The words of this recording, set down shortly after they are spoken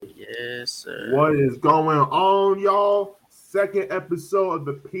Yes, sir. What is going on, y'all? Second episode of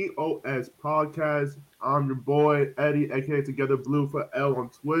the POS podcast. I'm your boy, Eddie, aka Together Blue for L on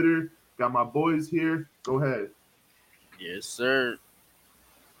Twitter. Got my boys here. Go ahead. Yes, sir.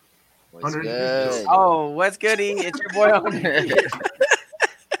 What's Hunter, good? Oh, what's goody? It's your boy Hunter.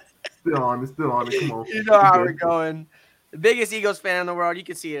 Still on it. Still on it. Come on. You know how We we're good. going. The biggest Eagles fan in the world. You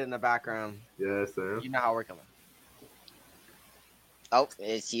can see it in the background. Yes, sir. You know how we're coming. Oh,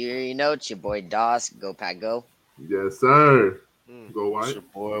 it's it's your boy Doss. Go Pack Go. Yes, sir. Mm. Go It's White. your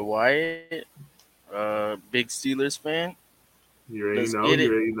boy Wyatt. Big Steelers fan. You already Let's know. get it.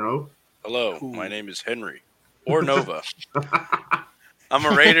 You already know. Hello, Cool. my name is Henry or Nova. I'm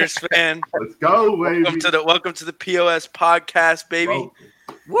a Raiders fan. Let's go, baby. Welcome to the POS podcast, baby.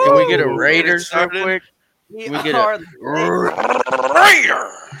 Bro, Can we get a Woo! Raiders real Started. quick? We We get are a Raiders.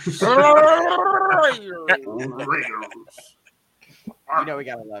 You know we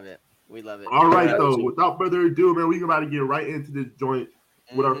gotta love it. We love it. All right, Yeah. though. Without further ado, man, we about to get right into this joint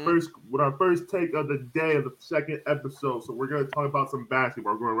with our Mhm. first take of the day of the second episode. So we're gonna talk about some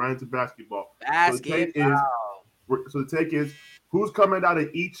basketball. We're going right into basketball. Basketball. So the take is who's coming out of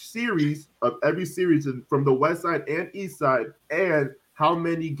each series of every series from the West Side and East Side, and how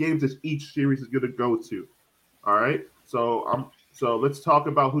many games is each series is gonna go to. All right. So let's talk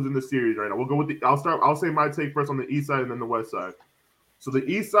about who's in the series right now. We'll go with I'll say my take first on the East Side and then the West Side. So the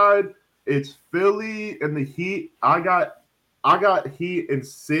East Side, it's Philly and the Heat. I got Heat in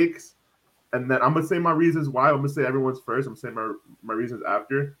 6, and then I'm gonna say my reasons why. I'm gonna say everyone's first. I'm gonna say my reasons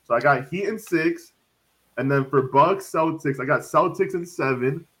after. So I got Heat in 6, and then for Bucks Celtics, I got Celtics in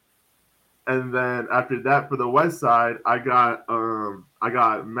 7, and then after that for the West Side, I got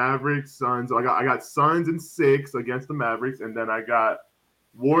Mavericks Suns. So I got Suns in 6 against the Mavericks, and then I got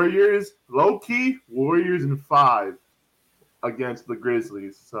Warriors Warriors in 5 against the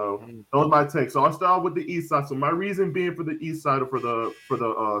Grizzlies. So that was my take. So I'll start with the East Side. So my reason being for the East Side or for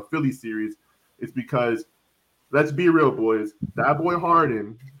the Philly series is because, let's be real, boys, that boy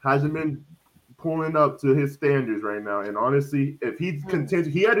Harden hasn't been pulling up to his standards right now. And honestly, if he continues,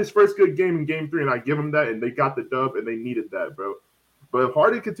 he had his first good game in Game 3, and I give him that, and they got the dub, and they needed that, bro. But if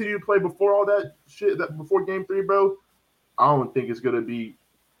Harden continued to play before all that shit, before Game 3, bro, I don't think it's gonna be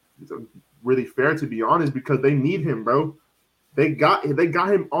really fair, to be honest, because they need him, bro. They got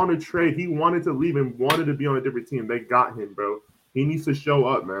him on a trade. He wanted to leave and wanted to be on a different team. They got him, bro. He needs to show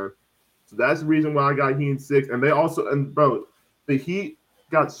up, man. So that's the reason why I got Heat in 6. And bro, the Heat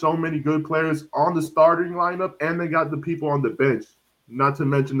got so many good players on the starting lineup, and they got the people on the bench, not to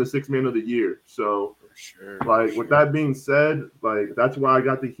mention the 6th man of the year. So, For sure. with that being said, that's why I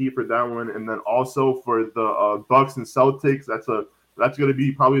got the Heat for that one. And then also for the Bucks and Celtics, that's going to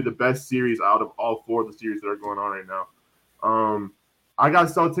be probably the best series out of all 4 of the series that are going on right now. I got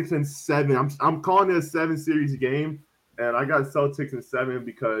Celtics in 7. I'm calling it a 7 series game, and I got Celtics in 7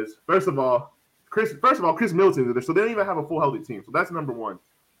 because first of all, Chris Middleton is there, so they don't even have a full healthy team. So that's number 1.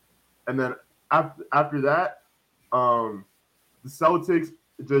 And then after that, the Celtics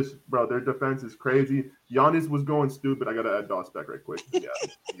bro, their defense is crazy. Giannis was going stupid. I gotta add Doss back right quick. Yeah,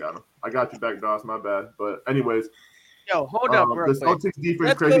 you got him. I got you back, Doss. My bad. But anyways, Yo, hold up, real the quick. Celtics defense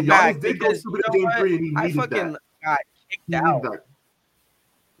Let's crazy. go back Giannis did go because stupid you in know Game 3, and he I needed fucking that. got kicked He out. needed that.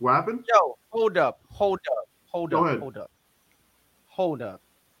 What happened? Yo, hold up. Go ahead. Hold up.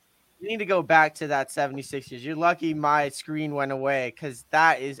 You need to go back to that 76ers. You're lucky my screen went away because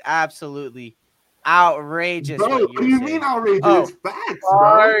that is absolutely outrageous. Bro, what do you mean outrageous? Oh, It's facts,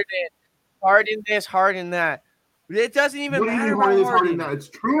 bro. Harden this, Harden that. It doesn't even What do you matter mean about Harden is Harden. that?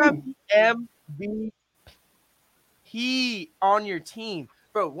 It's You have true. the MVP on your team.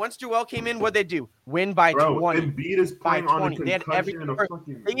 Bro, once Joel came in, what'd they do? Win by Bro, 20. Embiid is By playing on a 20. They had concussion and a everything.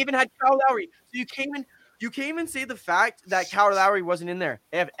 fucking... They even had Kyle Lowry. So you came and say the fact that Kyle Lowry wasn't in there.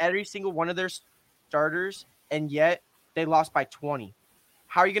 They have every single one of their starters, and yet they lost by 20.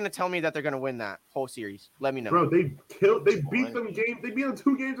 How are you going to tell me that they're going to win that whole series? Let me know. Bro, they beat them They beat them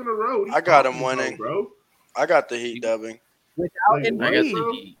 2 games in a row. I got them winning, bro. I got the Heat dubbing. Without Like, Embiid. I got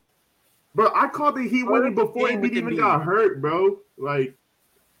bro? the Heat. Bro, I called the Heat winning before game with Embiid even Embiid. got hurt, bro. Like,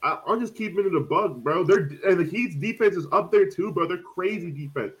 I'll just keep it in the bug, bro. And the Heat's defense is up there too, bro. They're crazy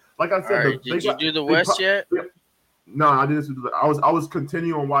defense. Like I All said, right, did you do the West yet? No, I didn't. I was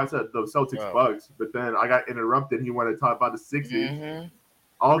continuing why I said the Celtics Oh. Bucks, but then I got interrupted. He wanted to talk about the Sixers. Mm-hmm.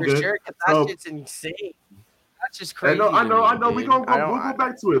 All For good. sure, 'cause So- that shit's insane. That's just I crazy. know. to me, We'll dude. go I-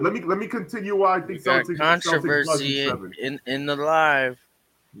 back to it. Let me continue why I We think got Celtics controversy Bucks in 7. in the live.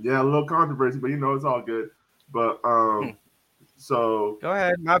 Yeah, a little controversy, but it's all good. But so Go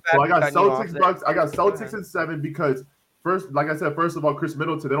ahead. My bad. I got for cutting you off Celtics there. Bucks. I got Go Celtics ahead. in 7 because first, like I said, first of all, Chris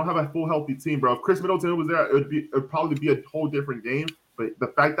Middleton, they don't have a full healthy team, bro. If Chris Middleton was there, it'd probably be a whole different game. But the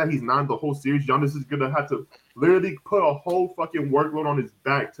fact that he's not in the whole series, Giannis is gonna have to literally put a whole fucking workload on his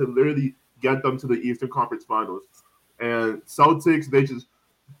back to literally get them to the Eastern Conference Finals. And Celtics, they just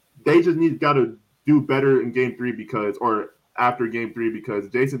got to do better in Game 3 or after Game 3 because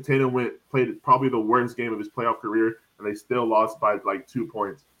Jason Tatum played probably the worst game of his playoff career, and they still lost by like 2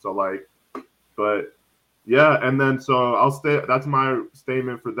 points. So but yeah, and then so I'll stay. That's my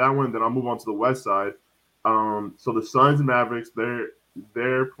statement for that one. Then I'll move on to the West side. So the Suns and Mavericks,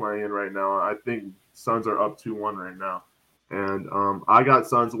 they're playing right now. I think Suns are up 2-1 right now. And I got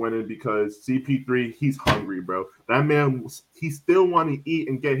Suns winning because CP3, he's hungry, bro. That man, he still want to eat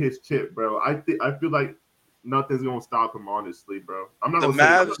and get his chip, bro. I feel like nothing's gonna stop him, honestly, bro. I'm not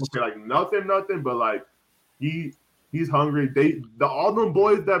gonna say like nothing, but like he's hungry. All them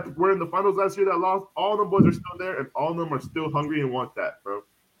boys that were in the finals last year that lost, all them boys are still there, and all of them are still hungry and want that, bro.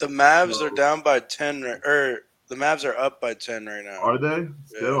 The Mavs are down by 10, or the Mavs are up by 10 right now. Are they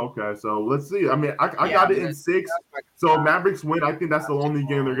still? Yeah. Okay, so let's see. I mean, I got it in 6. So Mavericks win. I think that's the only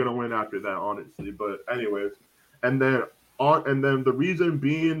game they're gonna win after that, honestly. But anyways, and then the reason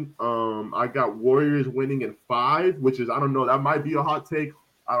being, I got Warriors winning in 5, which is, I don't know, that might be a hot take.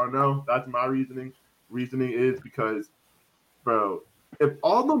 I don't know. That's my reasoning. Reasoning is because, bro, if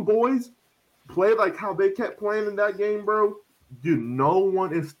all them boys play like how they kept playing in that game, bro, dude, no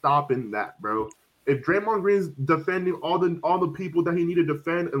one is stopping that, bro. If Draymond Green's defending all the people that he needed to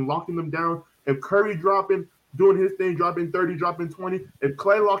defend and locking them down, if Curry doing his thing, dropping 30, dropping 20, if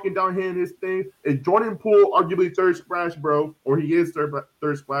Clay locking down hitting his thing, if Jordan Poole arguably third splash, bro, or he is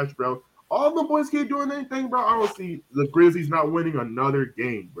third splash, bro, all the boys keep doing anything, bro. I don't see the Grizzlies not winning another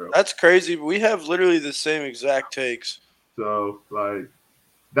game, bro. That's crazy. We have literally the same exact takes. So like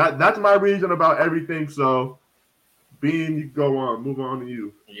that's my reason about everything. So Bean, you go on. Move on to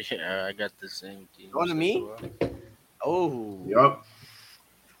you. Yeah, I got the same team. On to me? Oh. Yep.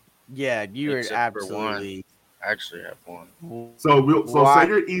 Yeah, you were Except for one. absolutely. I actually have one. So Why? say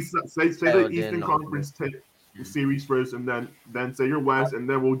your say the Hell, Eastern didn't Conference series first, and then say your West, and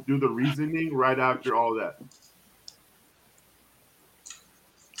then we'll do the reasoning right after all that.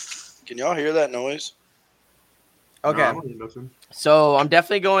 Can y'all hear that noise? Okay. No, I don't hear nothing. So I'm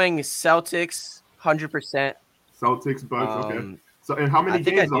definitely going Celtics 100%. Celtics, Bucks. Okay. So and how many I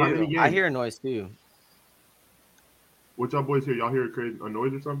think games? I How do. many games? I hear a noise too. What y'all boys hear? Y'all hear a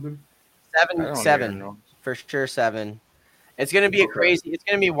noise or something? I don't Seven. know. For sure, 7. It's gonna be Okay. crazy. It's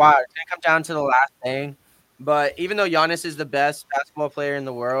gonna be wild. It's gonna come down to the last thing. But even though Giannis is the best basketball player in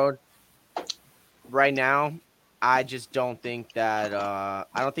the world right now, I just don't think that I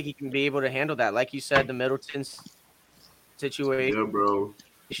don't think he can be able to handle that. Like you said, the Middleton situation. Yeah, bro.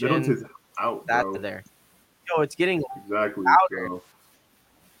 Middleton's out, That bro. there. Yo, it's getting Exactly. louder. So.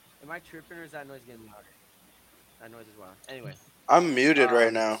 Am I tripping or is that noise getting louder? That noise as well. Anyway. I'm muted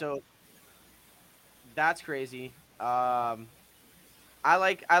right now. So that's crazy. I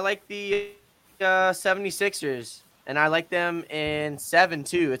like the 76ers, and I like them in 7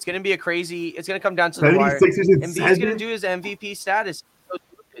 too. It's gonna be it's gonna come down to the wire. 76ers in Embiid's gonna 7? do his MVP status. So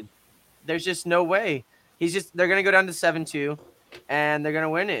stupid. There's just no way. They're gonna go down to 7-2, and they're gonna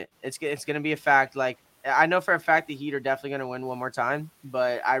win it. It's gonna be a fact. Like, I know for a fact the Heat are definitely gonna win one more time,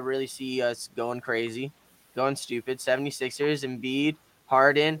 but I really see us going crazy, going stupid. 76ers, Embiid,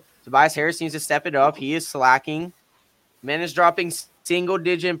 Harden. Tobias Harris needs to step it up. He is slacking. Man is dropping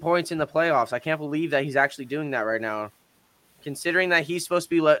single-digit points in the playoffs. I can't believe that he's actually doing that right now. Considering that he's supposed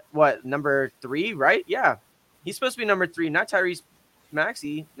to be number 3, right? Yeah, he's supposed to be number 3, not Tyrese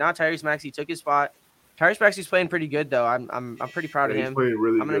Maxey. Now Tyrese Maxey took his spot. Tyrese Maxey's playing pretty good though. I'm pretty proud of He's him. playing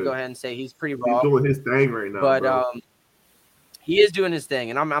really I'm gonna good. go ahead and say he's pretty He's raw. doing his thing right now, But bro. he is doing his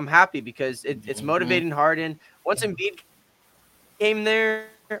thing, and I'm happy because it's motivating Harden. Once Embiid came there,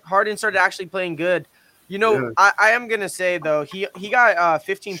 Harden started actually playing good. You know, Yeah. I am gonna say though, he got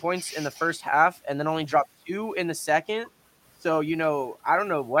 15 points in the first half and then only dropped 2 in the second. So you know, I don't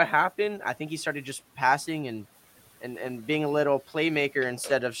know what happened. I think he started just passing and being a little playmaker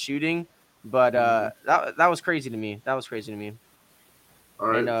instead of shooting. But that was crazy to me. That was crazy to me. All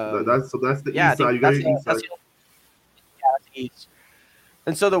right, and, that's the Yeah, I east side. think You got that's your east side. that's the East.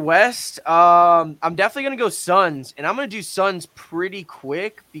 And so the West, I'm definitely gonna go Suns, and I'm gonna do Suns pretty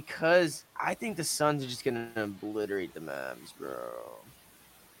quick because I think the Suns are just gonna obliterate the Mavs, bro.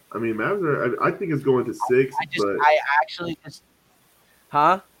 I mean, Mavs are. I think it's going to 6, but I actually just,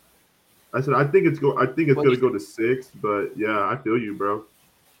 huh? I said I think it's What going you to go to 6, but yeah, I feel you, bro.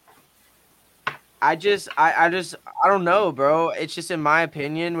 I don't know, bro. It's just in my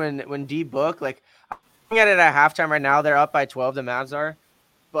opinion when D Book, like, at it at halftime right now. They're up by 12. The Mavs are,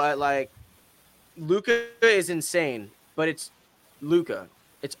 but like Luka is insane. But it's Luka.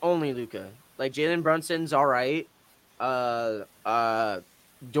 It's only Luka. Like Jalen Brunson's all right.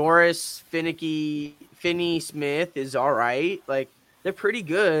 Doris Finney Smith is all right. Like they're pretty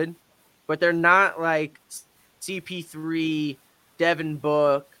good, but they're not like CP3, Devin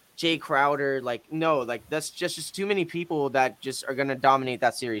Book, Jay Crowder. Like no, like that's just too many people that just are gonna dominate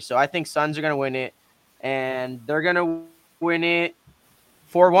that series. So I think Suns are gonna win it, and they're gonna win it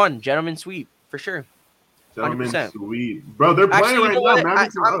 4-1, gentleman sweep for sure. Gentlemen, 100%. sweet. Bro, they're playing Actually, you know right now. what?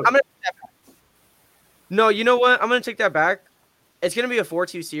 Mavericks are up. I'm gonna take that back. No, you know what? I'm gonna take that back. It's gonna be a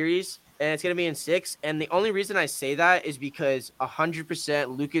 4-2 series, and it's gonna be in 6. And the only reason I say that is because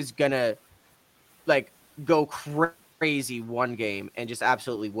 100% Luka's gonna like go crazy one game and just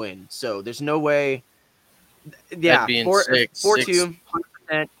absolutely win. So there's no way. Yeah, That'd be in 4-2,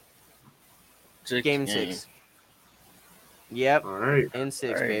 100% Six game game. 6. Yep. All right. In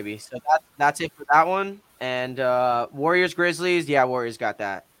 6, All right. baby. So that's it for that one. And Warriors Grizzlies, yeah, Warriors got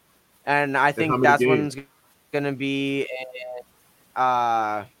that. And I how think many that's games? one's gonna be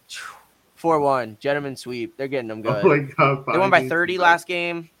 4-1, gentleman sweep. They're getting them good. Oh my God. They won by 5 30 games. last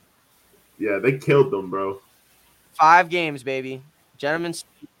game. Yeah, they killed them, bro. 5 games, baby. Gentlemen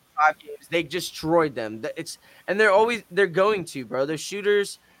sweep, 5 games. They destroyed them. And they're going to, bro. They're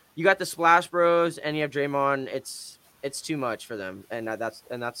shooters. You got the Splash Bros and you have Draymond. It's too much for them, and that's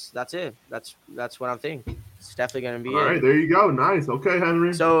it. That's what I'm thinking. It's definitely gonna be All it. right, there you go. Nice. Okay,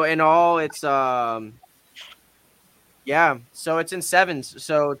 Henry. So in all, it's yeah. So it's in 7s.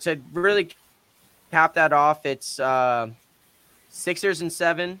 So to really cap that off, it's Sixers in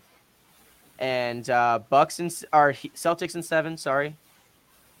 7, and Bucks Celtics in 7. Sorry,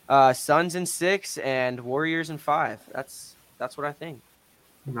 Suns in 6, and Warriors in 5. That's what I think.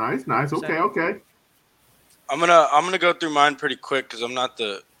 Nice. Okay. I'm gonna go through mine pretty quick because I'm not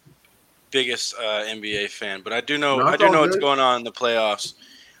the biggest NBA fan, but I do know No, it's I do all know what's good. going on in the playoffs.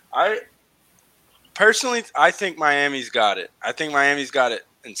 I think Miami's got it. I think Miami's got it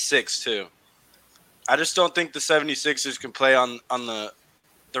in 6 too. I just don't think the 76ers can play on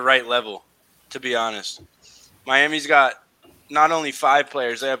the right level, to be honest. Miami's got not only 5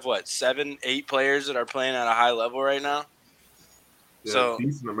 players, they have 7, 8 players that are playing at a high level right now. Yeah, So-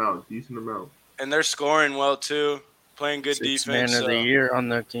 decent amount. And they're scoring well too, playing good Sixth defense. man of the so- year on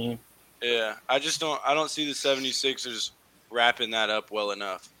their team. Yeah, I don't see the 76ers wrapping that up well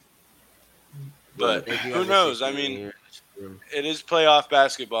enough. But They do who have the knows? 6 I man of the mean, year. it is playoff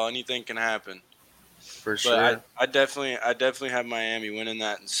basketball. Anything can happen. For But sure. I definitely have Miami winning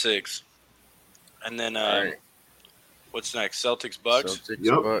that in 6. And then All right. what's next? Celtics Bucks. Celtics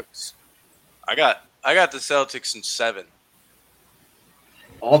Yep. Bucks. I got the Celtics in 7.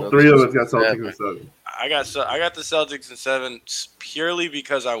 All 3 of us got Celtics in 7. I got the Celtics in 7 purely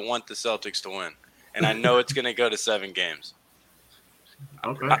because I want the Celtics to win, and I know it's going to go to 7 games.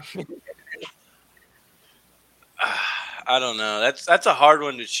 Okay. I don't know. That's a hard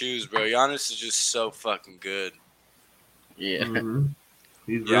one to choose, bro. Giannis is just so fucking good. Yeah. Mhm.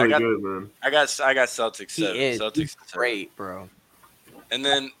 He's Yeah, I really got- good, man. I got Celtics 7. He is. Celtics He's 7. great, bro. And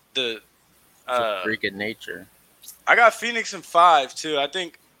then the It's a freak of nature. I got Phoenix in 5 too. I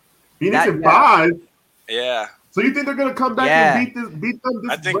think Phoenix That- in yeah. 5. yeah. So you think they're gonna come back Yeah. and beat them?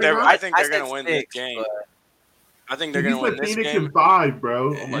 This I think right they're now? I think they're said going to win this 6, game. but- I think they're You going to win said this Phoenix game. in 5,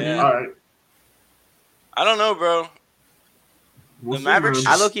 bro. Oh my Yeah. God. All right. I don't know, bro. We'll The see, Mavericks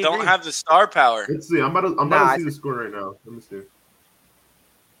man. I low-key don't agree. have the star power. Let's see. I'm about Nah, to see the score right now. Let me see.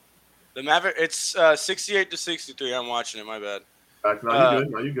 The Maverick it's 68-63. I'm watching it, my bad. Now you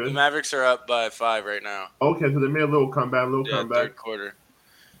good. Now you The good. Mavericks are up by 5 right now. Okay, so they made a little comeback. Yeah, third quarter.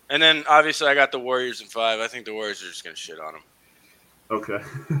 And then obviously I got the Warriors in 5. I think the Warriors are just going to shit on them. Okay.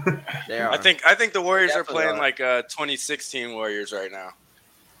 They are. I think the Warriors are Definitely playing are. like 2016 Warriors right now.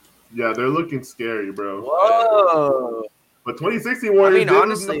 Yeah, they're looking scary, bro. Whoa. But 2016 Warriors mean, did lose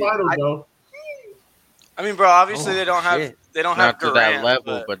honestly, in the finals, though. I mean, bro, obviously Oh, they don't have shit. have Not to Durant, that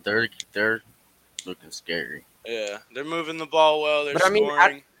level, but they're looking scary. yeah, they're moving the ball well. They're But I mean,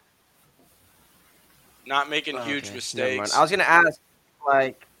 scoring, not making huge Okay, never mind. mistakes. I was gonna ask,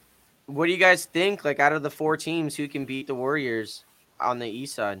 like, what do you guys think? Like, out of the 4 teams, who can beat the Warriors on the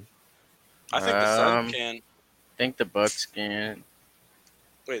East side? I think the Suns Um, can. I think the Bucks can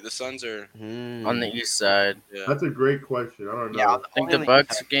Wait, the Suns are. on the East side. Yeah, That's a great question. I don't know. Yeah, I think only the on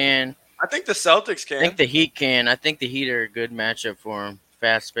Bucks can. I think the Celtics I can. think the Heat can. I think the Heat are a good matchup for them.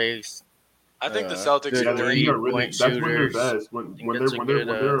 Fast paced. I think the uh, Celtics good Yeah, can they win. three. are really, point that's when they're shooters. best. When think they're that's a when they're good,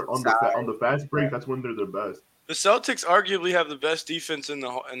 when they're on the fast break, that's when they're their best. The Celtics arguably have the best defense in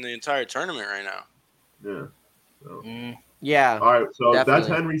the entire tournament right now. Yeah. So. Yeah. All right, so that's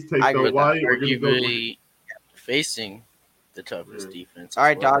Definitely. Henry's take. I agree So with why we're gonna go? Arguably facing the toughest defense. All as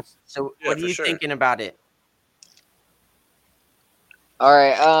right, well. Doc. So Yeah, what are for you sure. thinking about it? All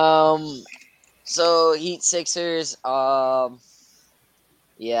right. So Heat Sixers. Yeah.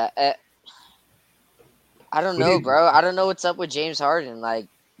 I don't But know, he, bro. I don't know what's up with James Harden. Like,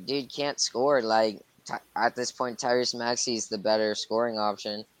 dude can't score. Like, at this point, Tyrese Maxey is the better scoring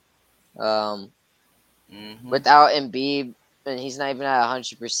option. Without Embiid, and he's not even at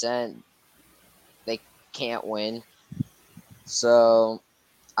 100%, they can't win. So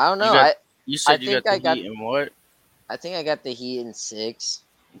I don't know. You I said you think got the I got. Heat in what? I think I got the Heat in 6.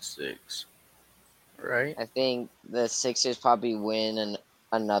 In 6, right? I think the Sixers probably win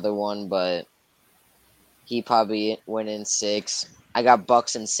another one, but he probably win in 6. I got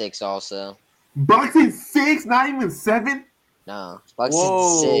Bucks in 6 also. Bucks in 6, not even 7, No, Bucks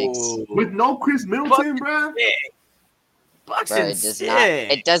in 6. with no Chris Middleton, bro. Bucks Bro, in it does not.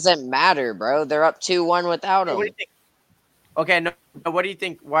 6. It doesn't matter, bro. They're up 2-1 without Hey, him. what do you think? Okay, no. What do you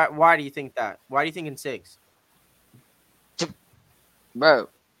think? Why do you think that? Why do you think in 6? Bro,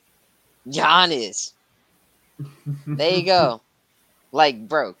 Giannis. There you go. Like,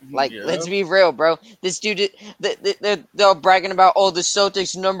 bro, like, Yeah. let's be real, bro. This dude, they're bragging about, oh, the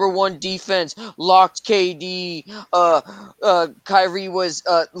Celtics' #1 defense locked KD. Kyrie was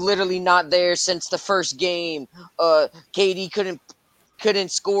literally not there since the first game. KD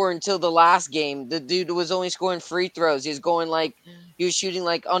couldn't score until the last game. The dude was only scoring free throws. He was shooting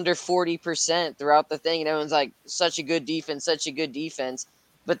like under 40% throughout the thing, and everyone's like, such a good defense, such a good defense.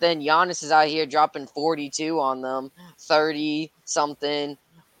 But then Giannis is out here dropping 42 on them, 30 something,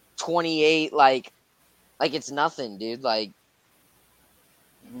 28, like it's nothing, dude. Like,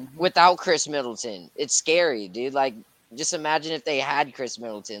 without Chris Middleton, it's scary, dude. Like, just imagine if they had Chris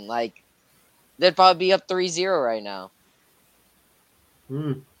Middleton. Like, they'd probably be up 3-0 right now.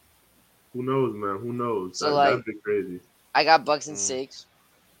 Who knows, man? Who knows? So, That'd be crazy. I got Bucks in 6.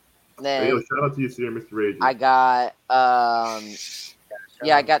 Then Hey, yo, shout out to you, sir, Mr. Rage. I got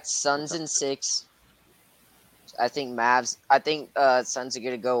I got Suns in 6. I think Suns are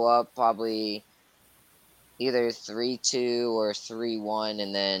gonna go up probably either 3-2 or 3-1,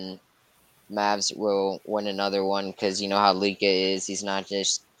 and then Mavs will win another one because you know how Luka is. He's not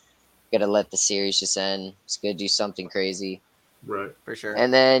just gonna let the series just end. He's gonna do something crazy. Right. For sure.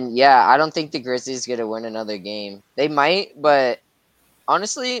 And then I don't think the Grizzlies gonna win another game. They might, but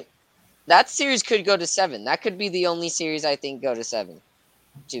honestly, that series could go to 7. That could be the only series I think go to 7.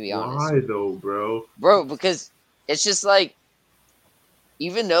 To be honest. Why though, bro? Bro, because it's just like,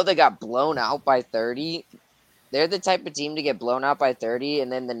 even though they got blown out by 30, they're the type of team to get blown out by 30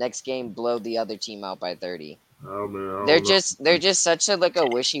 and then the next game blow the other team out by 30. Oh man, They're just such a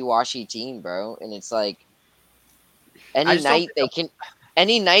wishy-washy team, bro. And it's like any night they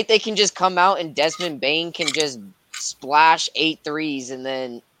can just come out and Desmond Bain can just splash 8 threes and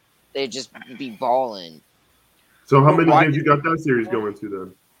then they just be balling. So how many games you got that series going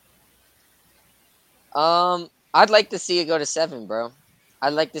to then? I'd like to see it go to 7, bro.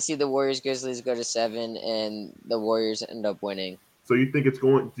 I'd like to see the Warriors Grizzlies go to 7 and the Warriors end up winning. So you think it's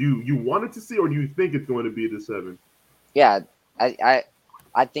going? Do you want it to see, or do you think it's going to be the 7? Yeah, I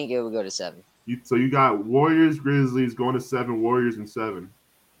think it would go to 7. So you got Warriors Grizzlies going to 7, Warriors in 7.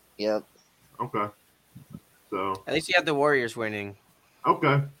 Yep. Okay. So At least you have the Warriors winning.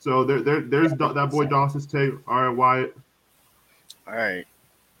 okay. So there's that boy Dawson's take. All right, Wyatt. All right.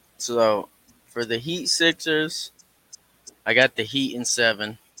 So for the Heat Sixers, I got the Heat in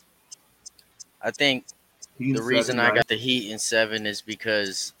 7. I think the reason I got the Heat in 7 is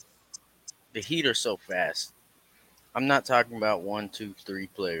because the Heat are so fast. I'm not talking about 1, 2, 3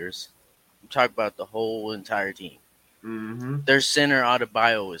 players. I'm talking about the whole entire team. Mm-hmm. Their center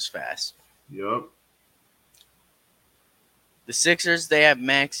Adebayo is fast. Yep. The Sixers, they have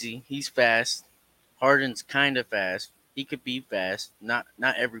Maxey. He's fast. Harden's kind of fast. He could be fast. Not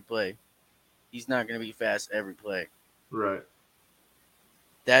every play. He's not going to be fast every play. Right.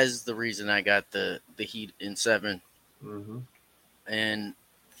 That is the reason I got the Heat in 7. Mm-hmm. And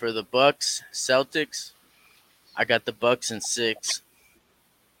for the Bucks, Celtics, I got the Bucks in 6.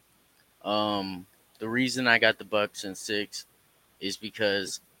 The reason I got the Bucks in 6 is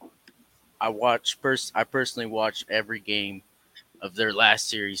because I personally watched every game of their last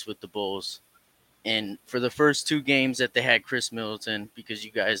series with the Bulls. And for the first 2 games that they had Chris Middleton, because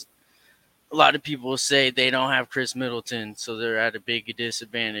a lot of people say they don't have Chris Middleton, so they're at a big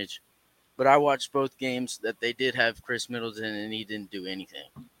disadvantage. But I watched both games that they did have Chris Middleton, and he didn't do anything.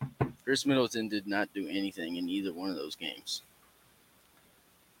 Chris Middleton did not do anything in either one of those games.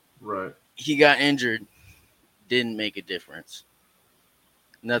 Right. he got injured, didn't make a difference.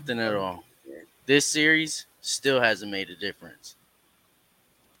 Nothing at all. This series still hasn't made a difference.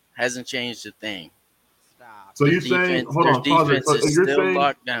 Hasn't changed a thing. Stop. So Their you're saying, defense, hold their on, pause it. defense So is you're still saying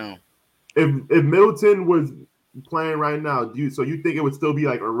locked down. if Middleton was playing right now, you think it would still be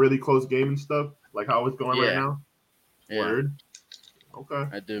like a really close game and stuff, like how it's going right Yeah. now? Yeah, Word. Okay.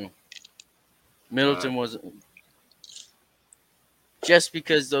 I do. Middleton wasn't just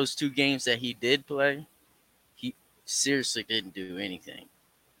because those 2 games that he did play, he seriously didn't do anything.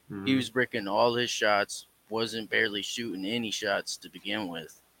 Mhm. He was bricking all his shots, wasn't barely shooting any shots to begin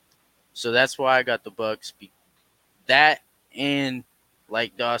with. So that's why I got the Bucks. That and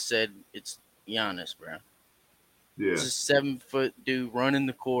like Dawes said, it's Giannis, bro. Yeah. It's a 7-foot dude running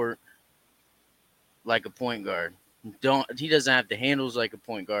the court like a point guard. He doesn't have the handles like a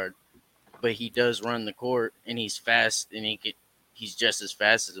point guard, but he does run the court and he's fast and he's just as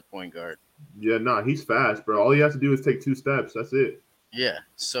fast as a point guard. Yeah, nah, he's fast, bro. All he has to do is take 2 steps. That's it. Yeah,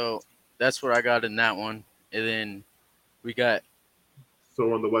 so that's what I got in that one. And then we got So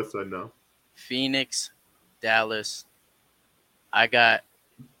we're on the west side now. Phoenix, Dallas. I got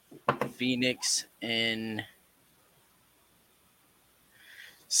Phoenix in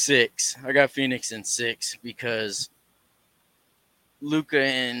 6. I got Phoenix in 6 because Luka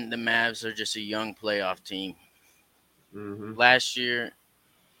and the Mavs are just a young playoff team. Mm-hmm. Last year,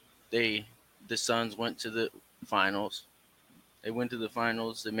 the Suns went to the finals. They went to the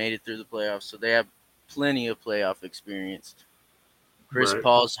finals. They made it through the playoffs, so they have plenty of playoff experience. Chris Right.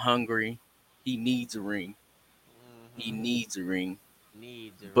 Paul's hungry. He needs a ring. Mm-hmm. He needs a ring.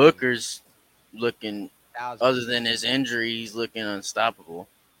 Needs a ring. Booker's looking, 1,000%. other than his injury, he's looking unstoppable.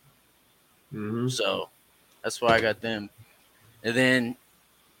 Mm-hmm. So that's why I got them. And then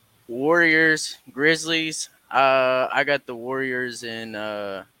Warriors, Grizzlies. I got the Warriors in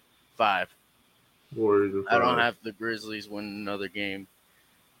 5. Warriors and I don't 5. have the Grizzlies win another game.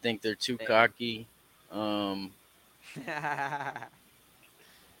 Think they're too Same. cocky.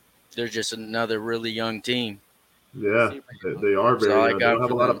 They're just another really young team. Yeah, they are That's very all I young. They got don't have a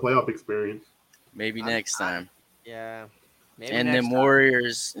for lot of them. playoff experience. Maybe next time. Yeah. Maybe And next then time.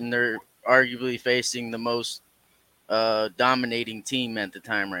 Warriors, and they're arguably facing the most dominating team at the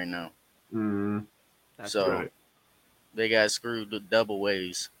time right now. Mm-hmm. That's So right. they got screwed with double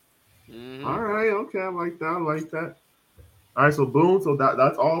ways. Mhm. All right, okay, I like that. All right, so boom, so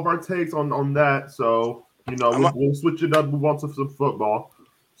that's all of our takes on that. So we'll switch it up, move on to some football.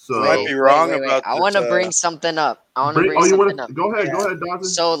 So I might be wrong wait. about I this. want to bring something up. you want to go ahead, Dawson.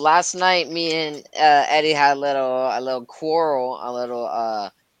 So last night, me and Eddie had a little quarrel, a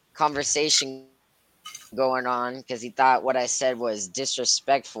little conversation going on because he thought what I said was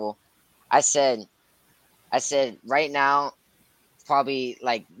disrespectful. I said right now, probably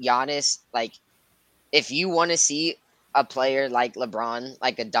like Giannis, like if you want to see a player like LeBron,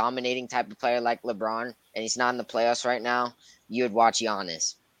 like a dominating type of player like LeBron, and he's not in the playoffs right now, you would watch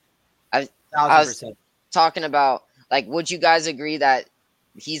Giannis. I was 1,000%. talking about, like, would you guys agree that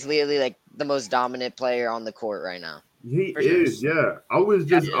he's literally like the most dominant player on the court right now? He For sure. is, yeah. I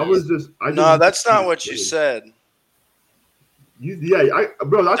No, that's not what you said.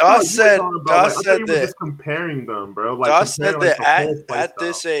 Bro, that's Dawes what said- you were talking about. Dawes Like, I thought said you were that- just comparing them, bro. Like, Dawes said comparing, that like, the whole play at style.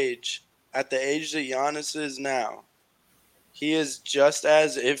 this age, at the age that Giannis is now, he is just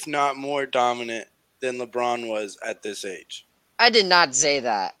as, if not more, dominant than LeBron was at this age. I did not say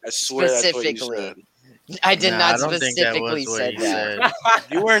that. I swear that's what you Specifically. said. I did Nah, not I don't think that specifically was what say he that. said.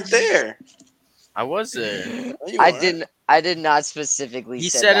 You weren't there. I was there. No, you I weren't. did not specifically He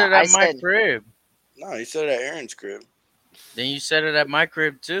say said that. it I at my said crib. No, he said it at Aaron's crib. Then you said it at my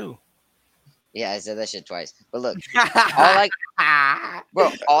crib too. yeah, I said that shit twice. But look, all I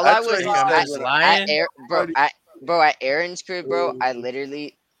bro, all I That's what was he I'm said just when lying. at Aaron's crib, bro,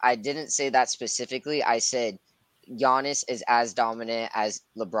 I didn't say that specifically. I said Giannis is as dominant as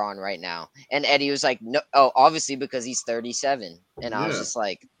LeBron right now. And Eddie was like, no, obviously because he's 37. And I was Yeah. just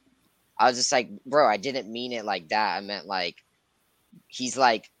like, bro, I didn't mean it like that. I meant like he's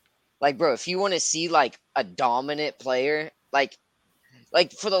like, bro, if you want to see like a dominant player, like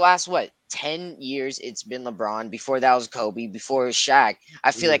for the last 10 years it's been LeBron. Before that was Kobe. Before it was Shaq.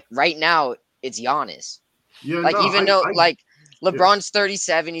 I feel Yeah. like right now it's Giannis. Yeah, Like no, even I- though I- like LeBron's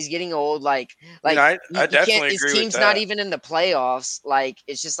 37, he's getting old. I definitely his agree with team's not that. even in the playoffs. Like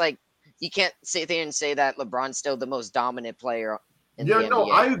it's just like you can't sit there and say that LeBron's still the most dominant player in Yeah, the no,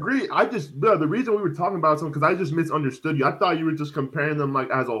 NBA. I agree. The reason we were talking about something because I just misunderstood you. I thought you were just comparing them like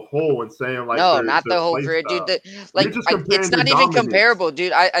as a whole and saying like No, their not the whole play career, dude. style. Like, just it's comparing their not even dominance. comparable,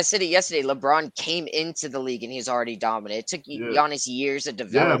 dude. I said it yesterday. LeBron came into the league and he's already dominant. It took Yeah. Giannis years of Yeah,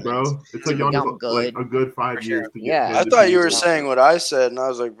 development bro. It to took Giannis become like good. a good 5 For sure. years to get. Yeah. him I to thought be you were the- saying what I said, and I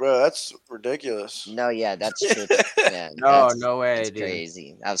was like, bro, that's ridiculous. No, yeah, that's true. Yeah, No way, that's dude.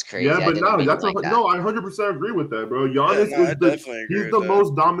 crazy. That was crazy. Yeah, I but didn't no, mean it that's like that. no. I 100% agree with that, bro. Giannis no, I is definitely agree he's with the that.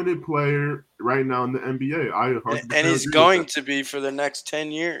 most dominant player right now in the NBA. I 100% And he's agree with going that. to be for the next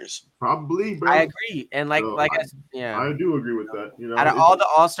 10 years. Probably, bro. I agree, and So, yeah. I do agree with that. You know, Out of it's- all the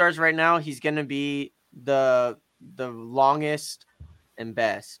All Stars right now, he's gonna be the longest and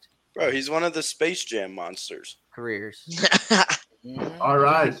best Bro, he's one of the Space Jam monsters. careers. Mhm. all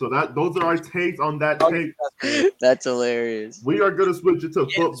right. So those are our takes on that take. That's hilarious. We are gonna switch it to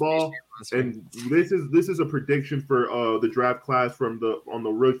Yeah, football. Space Jam And this is a prediction for the draft class from the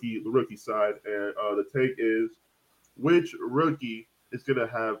rookie side, and the take is which rookie is gonna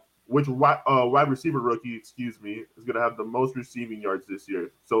have wide receiver rookie, excuse me, is gonna have the most receiving yards this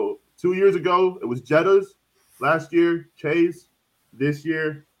year. So 2 years ago it was Jettas, last year Chase, this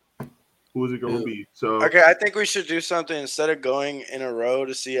year who is it gonna be? So Okay, I think we should do something instead of going in a row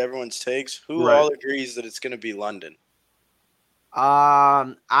to see everyone's takes. Who Right. all agrees that it's going to be London?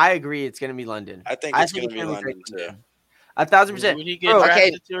 I agree. It's gonna be London. I think it's going to be gonna London too. Drake. 1,000%. Who did he get Bro,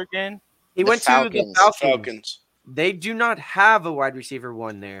 drafted to again? He The went to Falcons. the Falcons. Falcons. They do not have a wide receiver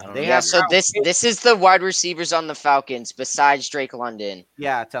one there. I don't They know. Yeah, have so this is the wide receivers on the Falcons besides Drake London.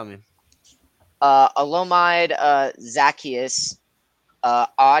 Yeah, tell me. Alomide Zacchaeus,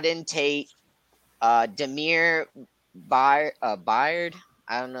 Auden Tate, Demir Byard.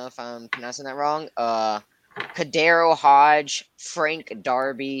 I don't know if I'm pronouncing that wrong. Kadero Hodge, Frank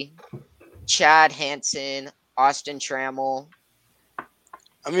Darby, Chad Hansen, Austin Trammell.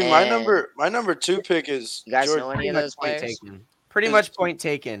 I mean, my And- number 2 pick is You guys George. know any of those Point players? taken. Pretty Is- much point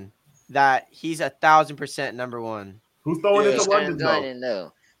taken that he's 1,000% number one. who's throwing Yeah. into London though? I didn't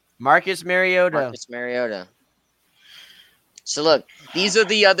know. Marcus Mariota. Marcus Mariota. So look, these are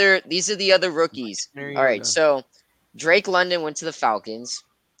the other rookies. All right, Mariota. so Drake London went to the Falcons.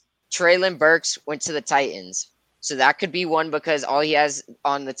 Traylon Burks went to the Titans. So that could be one because all he has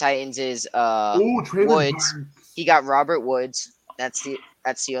on the Titans is Ooh, Traylon Woods. Burks. He got Robert Woods. That's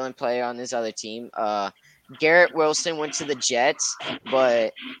the only player on his other team. Garrett Wilson went to the Jets,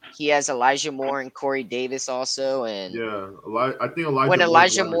 but he has Elijah Moore and Corey Davis also. And Yeah, I think Elijah. when Moore's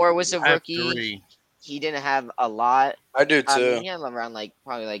Elijah wide Moore was a I have rookie, 3. he didn't have a lot. I do I too. mean, he had around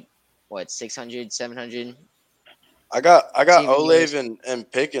probably 600, 700. I got receiving Olave yards.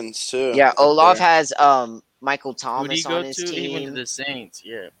 and Pickens too. Yeah, up Olaf there. has Michael Who did Thomas he go on his to? He went to team. the Saints.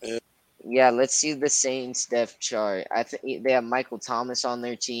 Yeah. Yeah, let's see the Saints depth chart. I think they have Michael Thomas on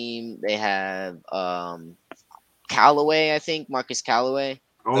their team. They have Callaway, I think Marcus Callaway.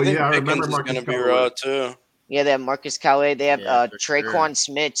 Oh I think yeah, I Pickens remember is Marcus going to be Callaway. raw too. Yeah, they have Marcus Callaway. They have Yeah, for sure. Traquan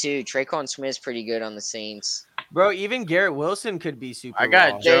Smith too. Traquan Smith's pretty good on the Saints. Bro, even Garrett Wilson could be super I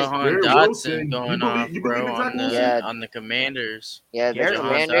got raw. There's- Johan Garrett Dotson Wilson. going You believe- off, you bro, believe in Zach on the Wilson? Yeah. on the Commanders. Yeah, the Garrett Johan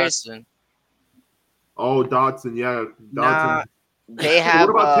Commanders. Dotson. Oh, Dotson, yeah, Dotson. Nah, They have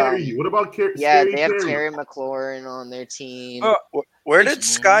what about Terry? What about yeah, Scary they have Terry? Terry McLaurin on their team. Oh, Where did Mhm.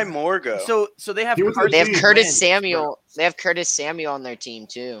 Sky Moore go? so they have He went to the They have Chiefs. Curtis Wentz, Samuel. They have Curtis Samuel on their team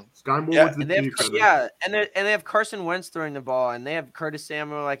too. Sky Moore Yeah, went to And the they have, Chiefs. yeah, and they have Carson Wentz throwing the ball, and they have Curtis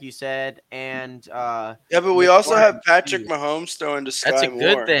Samuel, like you said, and yeah, but we also McLaurin have Patrick too. Mahomes throwing to Sky That's a Moore.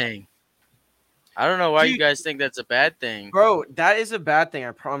 good thing. I don't know why you Dude. guys think that's a bad thing. bro, that is a bad thing.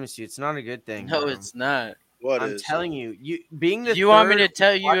 I promise you, it's not a good thing. No, bro. it's not. What I'm is? telling you, you being the Do you want me to third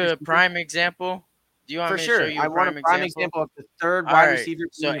tell you wide a receiver- prime example? Do you want for me to sure. show you I a want prime a prime example? example of the third All wide right, receiver.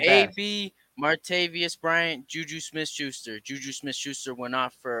 so being the best. AB, Martavius Bryant, Juju Smith-Schuster. Juju Smith-Schuster went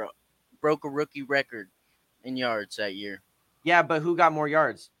off broke a rookie record in yards that year. Yeah, but who got more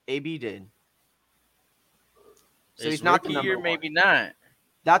yards? AB did. So His he's not the rookie number year, one. maybe not.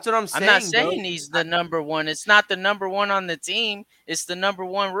 That's what I'm saying. I'm not bro. saying he's the number one. It's not the number one on the team. It's the number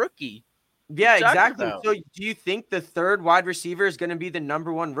one rookie. Yeah, you talking exactly. about? So do you think the third wide receiver is going to be the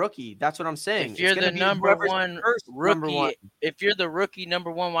number one rookie? That's what I'm saying. If you're It's gonna the be number whoever's one first number rookie, one. if you're the rookie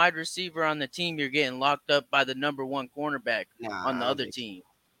number one wide receiver on the team, you're getting locked up by the number one cornerback Nah, on the I don't other think so. team.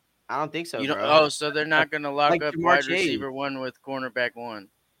 I don't think so, You know, bro. so they're not going to lock Like up Jamar wide Chase. receiver one with cornerback one.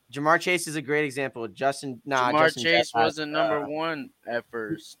 Jamar Chase is a great example. Justin Jamar Chase Jeff has, wasn't number one at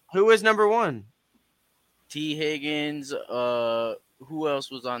first. Who was number one? T. Higgins. Who else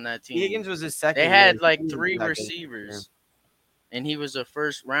was on that team? Higgins was his second. They year. had like Higgins was 3 that good. receivers, and he was a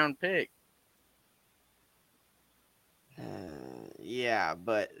first round pick. Yeah,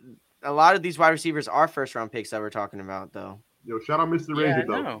 but a lot of these wide receivers are first round picks that we're talking about, though. Yo, shout out Mr. Yeah, I Ranger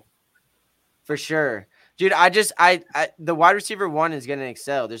though. know. For sure. Dude, I the wide receiver 1 is going to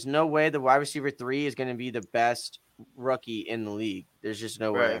excel. There's no way the wide receiver 3 is going to be the best rookie in the league. There's just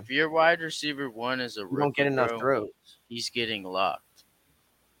no Bro, way. if your wide receiver 1 is a You rookie, don't get enough bro, throws. he's getting locked.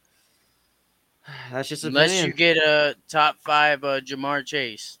 That's just Unless opinion. you get a top 5 Jamar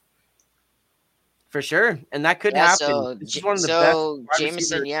Chase. For sure. And that could Yeah, happen. so This is one of the best wide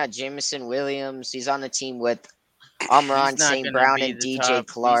Jameson, receivers. Jameson Williams, he's on the team with He's Amon not St. gonna Brown be and the DJ top.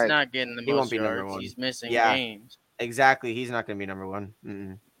 Clark. He's not getting the He won't most be number yards. 1. He's missing Yeah. games. Exactly. He's not going to be number 1.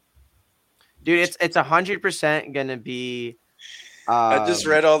 Mm-mm. Dude, it's 100% going to be I just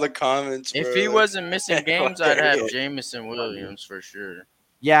read all the comments. If bro. he wasn't missing games, I'd have Hilarious. Jamison Williams for sure.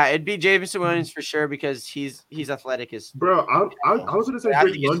 Yeah, it'd be Jameson Williams for sure because he's athletic as Bro, I was gonna say I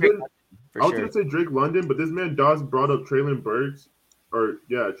Drake think it's London. for I was sure. gonna say Drake London, but this man Dawes brought up Traylon Burks,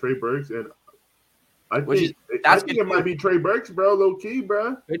 Trey Burks, and I Which think is- I that's think good it might be Trey Burks, bro, low key,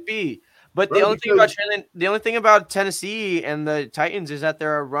 bro. Could be. But Bro, the only thing about because- the only thing about Tennessee and the Titans is that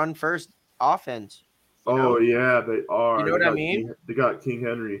they're a run first offense. You know? Oh yeah, they are. You know what They I got mean? They got King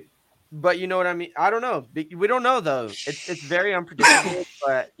Henry. But you know what I mean? I don't know. We don't know though. It's very unpredictable,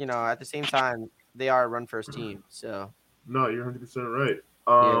 but at the same time, they are a run first team. So No, you're 100% right.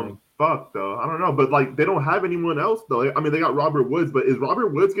 Yeah. Fuck though, I don't know, but like they don't have anyone else though. I mean, they got Robert Woods, but is Robert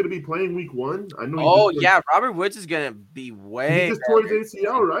Woods gonna be playing week 1? I know. Robert Woods is gonna be he way. just tore his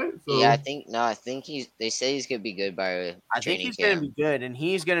ACL, right? So, Yeah, I think they say he's gonna be good by I think training he's camp. gonna be good, and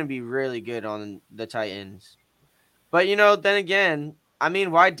he's gonna be really good on the Titans. But then again, I mean,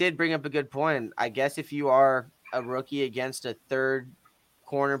 White did bring up a good point. I guess if you are a rookie against a third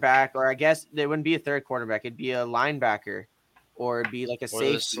cornerback, or I guess there wouldn't be a third cornerback, it'd be a linebacker, or it'd be like a Or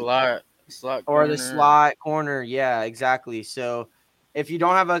safety, the slot or the corner. slot corner. Yeah, exactly. So if you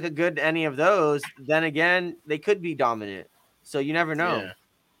don't have like a good any of those, then again, they could be dominant. So you never know. Yeah.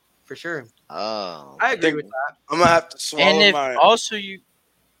 For sure. Oh, I agree think- with that. I'm gonna have to swallow And if my. also you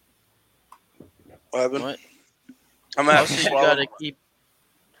What happened? what? I'm gonna have to Also you swallow. gotta keep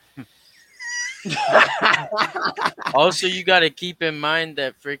Also, you got to keep in mind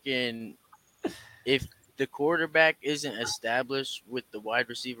that freaking if the quarterback isn't established with the wide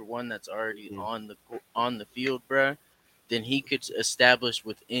receiver 1 that's already on the field, bruh, then he could establish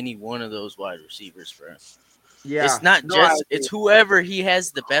with any one of those wide receivers, bruh. Yeah. It's not No, just I it's whoever he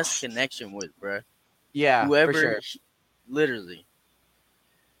has the best connection with, bruh. Yeah, Whoever, for sure. literally.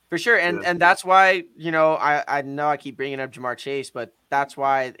 For sure, and Yeah. and that's why I know I keep bringing up Jamar Chase, but that's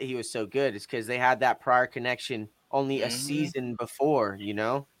why he was so good. It's because they had that prior connection only a Mhm. season before. It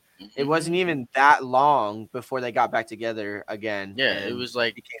Mhm. wasn't even that long before they got back together again. Yeah, it and was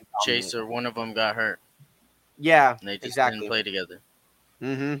like became Chase dominant. or one of them got hurt, Yeah, and they just exactly. didn't play together.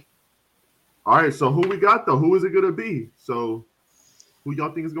 Mm-hmm. all right. So who we got though? Who is it gonna be? So who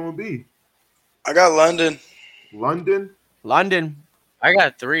y'all think is gonna be? I got London. London. London. I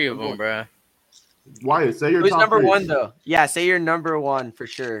got 3 of them, bruh. Wyatt, say your Who's top number 3. 1 though? Yeah, say your number 1 for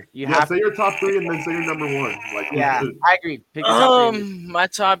sure. You Yeah, have say to. your top 3 and then say your number 1. Like, Yeah, I agree. Pick your top 3. My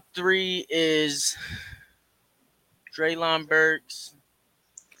top 3 is Treylon Burks,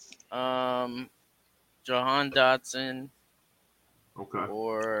 Jahan Dotson, okay.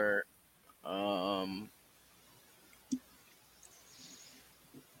 or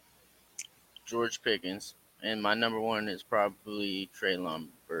George Pickens, and my number 1 is probably Treylon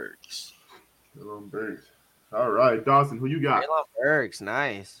Burks. All right, Dawson, who you got? Traylon Burks,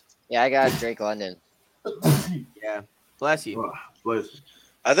 nice. yeah, I got Drake London. Yeah, bless you. Oh, bless you.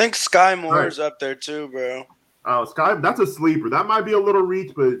 I think Sky Moore Right. is up there too, bro. Oh, Sky, that's a sleeper. That might be a little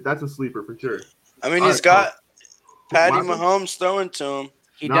reach, but that's a sleeper for sure. I mean, All he's right, got Patty Watson? Mahomes throwing to him.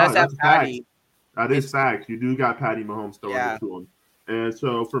 He Nah, does have that's a Patty. That is facts. You do got Patty Mahomes throwing Yeah. it to him. And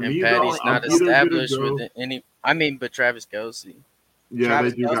so for And me, Patty's though, not I'm either established gonna go, with any. I mean, but Travis Kelce. Yeah,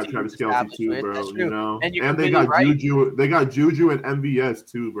 Travis they do got Kelce Travis is Kelce established too, with. bro. That's You true. know, And you're and they completely got right. Juju. They got Juju and MVS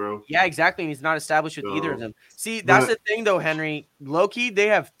too, bro. Yeah, exactly. And he's not established with either of So, them. See, that's but- the thing, though, Henry. Low-key, they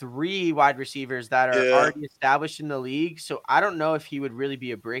have 3 wide receivers that are Yeah. already established in the league. So I don't know if he would really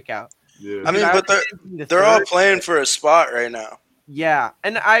be a breakout. Yeah. I mean, Dude, but would say the they're all third- playing for a spot right now. Yeah,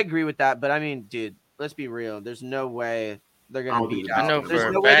 and I agree with that. But I mean, dude, let's be real. There's no way they're I gonna don't beat think out. I know There's for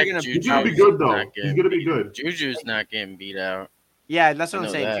a no way they're fact gonna he's beat gonna out. be good though. not He's getting gonna be beat- good. Juju's not getting beat out. Yeah, that's what I I'm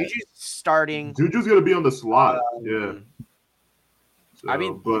know saying. that. Juju's starting. Juju's gonna be on the slot. Yeah. Um, So, I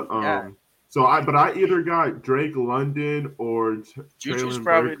mean, but yeah. so I either got Drake London or Juju's Traylon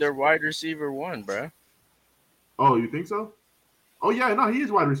probably Burks. their wide receiver 1, bruh. Oh, you think so? Oh yeah, no, he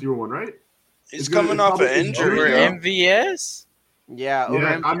is wide receiver 1, right? He's It's gonna- coming it's off an probably- injury. Over yeah. yo. MVS? Yeah, over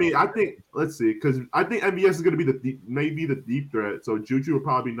Yeah, I MVS. mean, I think let's see, because I think MVS is going to be maybe the deep threat. So Juju will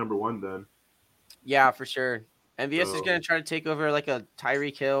probably be number one then. Yeah, for sure. MVS is So- going to try to take over like a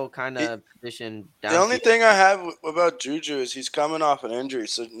Tyreek Hill kind of position. The only downfield. thing I have about Juju is he's coming off an injury,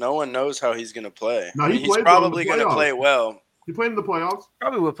 so no one knows how he's going to play. No, I he mean, he's played well in the probably going to playoffs. play well. He played in the playoffs.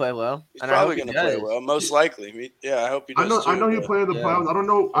 Probably will play well. He's and I hope probably he going to play does. well, most likely. Yeah, I hope he does I know too, he but- played in the yeah. playoffs. I don't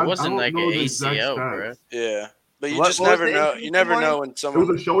know. It I wasn't don't like know an the exact ACL, stats. bro. Yeah, but you What- just what was never the know. injury, You never Ryan? know when It someone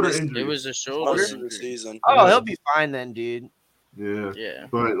was a shoulder misses injury. It was a most shoulder of the injury. season. Oh, Yeah. he'll be fine then, dude. Yeah. Yeah.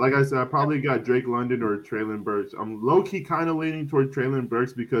 But like I said, I probably got Drake London or Traylon Burks. I'm low key kind of leaning toward Traylon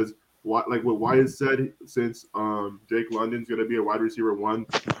Burks because what Wyatt said, since Drake London's gonna be a wide receiver one,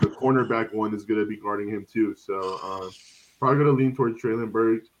 the cornerback one is gonna be guarding him too. So probably gonna lean towards Traylon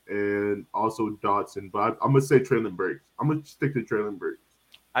Burks and also Dotson. But I'm gonna say Traylon Burks. I'm gonna stick to Traylon Burks.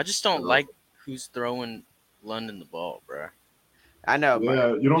 I just don't like who's throwing London the ball, bro. I know. but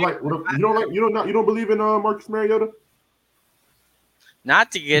Yeah, you don't believe in Marcus Mariota?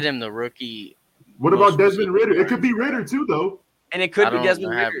 Not to get him the rookie. What about Most Desmond receiving Ritter? It could be yards, Ritter too, though. And it could I be don't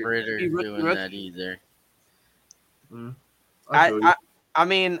Desmond have Ritter. Ritter Could be rookie, doing rookie. that either. I feel you. I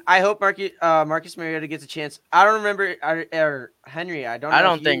mean, I hope Marcus Mariota gets a chance. I don't remember or Henry. I don't. Know I if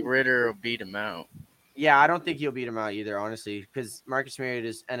don't you- think Ritter will beat him out. Yeah, I don't think he'll beat him out either, honestly, because Marcus Mariota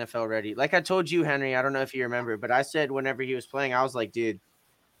is NFL ready. Like I told you, Henry. I don't know if you remember, but I said whenever he was playing, I was like, dude,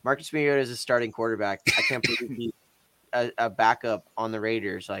 Marcus Mariota is a starting quarterback. I can't believe he's a backup on the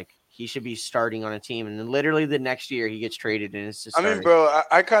Raiders. Like he should be starting on a team, and then literally the next year he gets traded, and it's just. I mean, bro,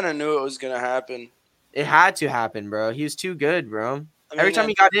 I kind of knew it was going to happen. It had to happen, bro. He was too good, bro. I mean, Every time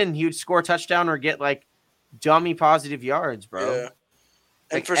he got in, he would score a touchdown or get like dummy positive yards, bro. Yeah.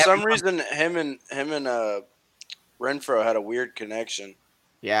 And Like, for every some time- reason, him and Renfro had a weird connection.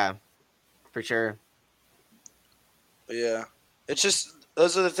 Yeah, for sure. But yeah, it's just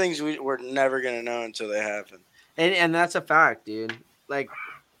those are the things we're never gonna know until they happen. And that's a fact, dude. Like,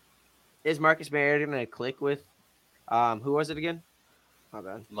 is Marcus Mariota gonna click with who was it again? My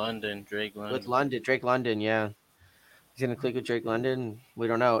bad. Drake London. With London, Drake London, yeah. He's gonna click with Drake London. We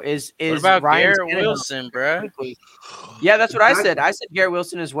don't know. Is What about Ryan Garrett Tannehill Wilson, bro? quickly? Yeah, that's what I said. I said Garrett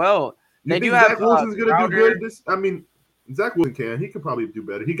Wilson as well. You They think do have, Zach Wilson's gonna Crowder. do good? I mean, Zach Wilson can. He could probably do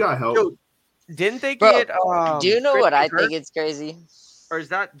better. He got help. Yo, didn't they Bro, get? Do you know what I Christian think? It's crazy. Kirk? Or is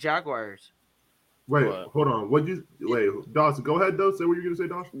that Jaguars? Wait, What? hold on. Wait, Dawson, go ahead though. Say what you're gonna say,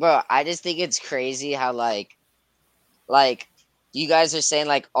 Dawson. Bro, I just think it's crazy how like you guys are saying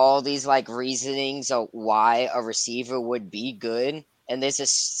like all these like reasonings of why a receiver would be good, and there's a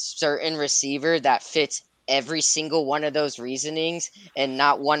certain receiver that fits every single one of those reasonings, and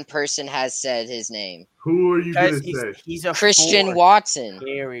not one person has said his name. Who are you gonna Guys, say? he's a Christian fourth. Watson.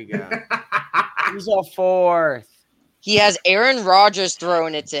 Here we go. He's a fourth. He has Aaron Rodgers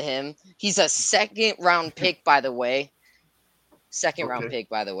throwing it to him. He's a second round pick, by the way.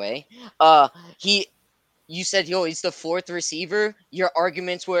 You said, yo, he's the fourth receiver. Your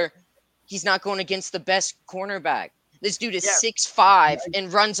arguments were he's not going against the best cornerback. This dude is Yeah. 6'5"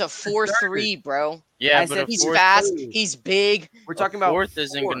 and runs a 4.3, bro. Yeah, I but said a He's fourth, fast. three. He's big, We're a talking about fourth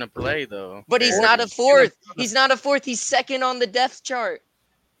isn't fourth. gonna play though. but he's Fair. not a fourth. He's not a fourth. He's second on the depth chart.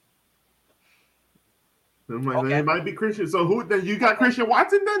 Okay. It might be Christian. So who then? You got Christian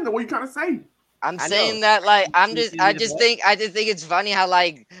Watson then? What are you trying to say? I'm I saying know. that like He's I the just best. think it's funny how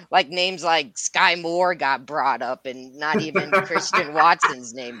like names like Sky Moore got brought up and not even Christian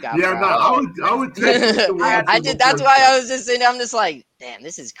Watson's name got Yeah, no, brought up. I would take Christian Watson. I did. That's before why I Sky. was just saying. I'm just like, damn,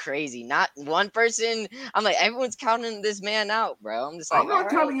 this is crazy. Not one person. I'm like, everyone's counting this man out, bro. I'm just like, I'm not all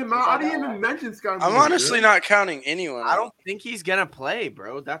counting right. him out. I It's like, didn't all even right. mention Sky. I'm Moore, honestly dude. not counting anyone. I out. don't think he's gonna play,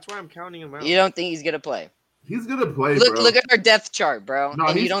 bro. That's why I'm counting him out. You don't think he's gonna play? He's gonna play, Look, bro. look at our depth chart, bro. No,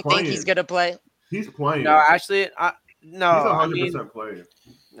 and you he's don't think he's playing. gonna play? He's playing. No, actually, no. he's I 100% mean, playing.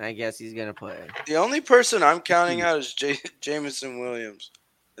 I guess he's gonna play. The only person I'm counting out is Jamison Williams,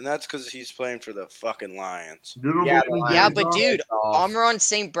 and that's because he's playing for the fucking Lions. You don't Yeah, believe in Yeah, James but Dobbs? dude, Off. Amon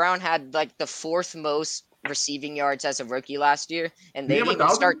St. Brown had like the fourth most receiving yards as a rookie last year, and they He have didn't even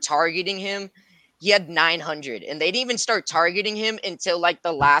 1,000? start targeting him. He had 900, and they didn't even start targeting him until like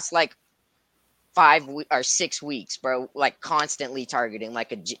the last like 6 weeks, bro. Like constantly targeting,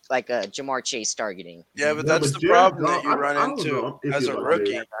 like a Jamar Chase targeting. Yeah, but Yeah, that's but the Jared problem Goff- that you I run don't know. into I'm as iffy a about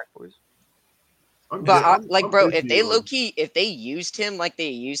rookie. Jared. But I'm bro, iffy if they on- low key, if they used him like they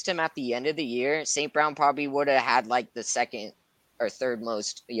used him at the end of the year, St. Brown probably would have had like the second or third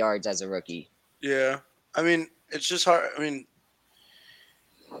most yards as a rookie. Yeah, I mean, it's just hard. I mean,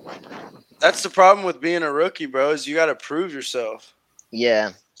 that's the problem with being a rookie, bro. Is you got to prove yourself.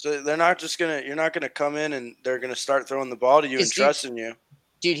 Yeah. So they're not just gonna. You're not gonna come in and they're gonna start throwing the ball to you and Is he- trusting you.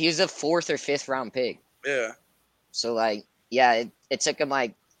 Dude, he was a 4th or 5th round pick. Yeah. So like, yeah, it took him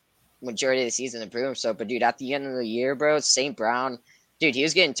like majority of the season to prove himself. But dude, at the end of the year, bro, St. Brown, dude, he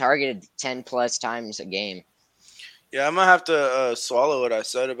was getting targeted 10 plus times a game. Yeah, I'm gonna have to swallow what I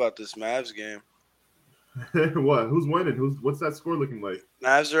said about this Mavs game. What? Who's winning? What's that score looking like?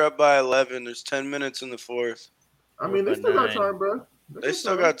 Mavs are up by 11. There's 10 minutes in the fourth. I mean, they Up by still got 9. time, bro. They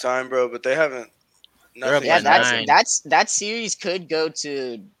still got time, bro, but they haven't. They're up Nothing. by Yeah, 9. that series could go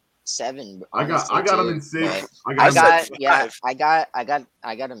to 7. I got honestly, them too, in 6. but I I got said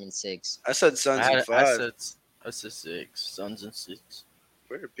got him in 6. I said Suns in 5. I said 6. Suns and 6.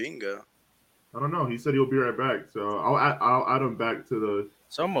 Where did Bean go? I don't know. He said he'll be right back, so I'll add him back to the.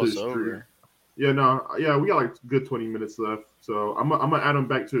 It's almost This is over. Yeah, no, yeah, we got like a good 20 minutes left, so I'm gonna add him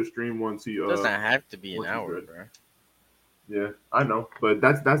back to the stream once he. It doesn't have to be an once he's hour, good. bro. Yeah, I know, but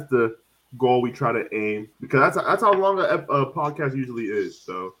that's the goal we try to aim because that's how long a podcast usually is.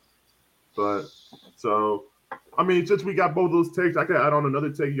 So, I mean, since we got both those takes, I can add on another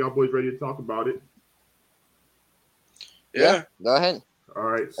take. Y'all boys ready to talk about it? Yeah. Go ahead. All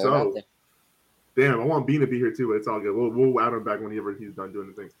right, Throw it out so. there. Damn, I want Bean to be here too, but it's all good. We'll add him back whenever he's done doing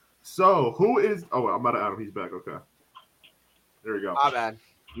the thing. So, who is? Oh, I'm about to add him. He's back. Okay, there we go. My bad.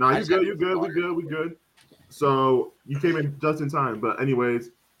 No, I you just good. had You to good. We start. good. We good. So you came in just in time. But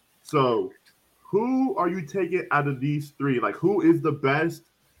anyways, so who are you taking out of these three? Like, who is the best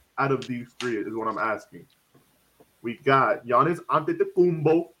out of these three? Is what I'm asking. We got Giannis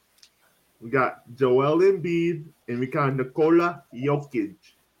Antetokounmpo. We got Joel Embiid, and we got Nikola Jokic.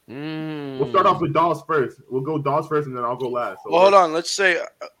 We'll start off with Dawes first. We'll go Dawes first, and then I'll go last. So Well, hold on. Let's say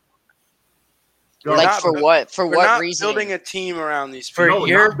Go. Like not- for what? For we're what not reason? building a team around these For people.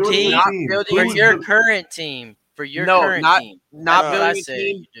 your not building team, a team. building- For Who's your the- current team. For your No, current not- team. Not That's what I building a say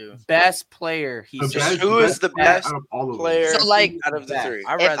team. you do. Best player. He the said. best- Who is the best out of all of them. player So, like, out of the best. three?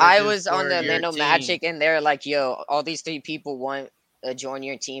 I'd If rather I just was on for the your Orlando team. Magic and they're like, "Yo, all these 3 people want to join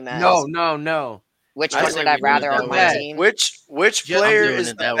your team as No. which I one say would we I do it rather that on way. my team?" Which I'm player doing is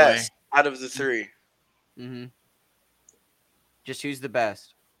it the that best out of the three? Mm-hmm. Just who's the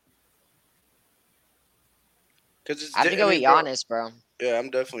best? Because it's I have to go with Giannis, bro. Yeah, I'm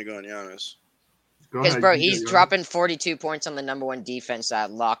definitely going Giannis. Go Because ahead, bro, you he's get Giannis. dropping 42 points on the number 1 defense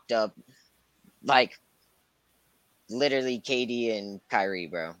that locked up, like, literally KD and Kyrie,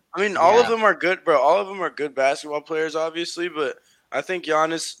 bro. I mean, all of Yeah. them are good, bro. All of them are good basketball players, obviously, but I think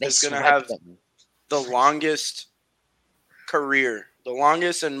Giannis They is going to swept have them. the longest career, the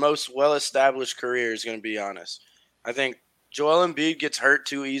longest and most well-established career is going to be Giannis. I think Joel Embiid gets hurt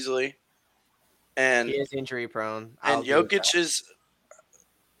too easily, and He is injury prone. and Jokic is.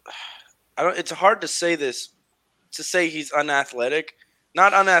 I don't. It's hard to say this, to say he's unathletic.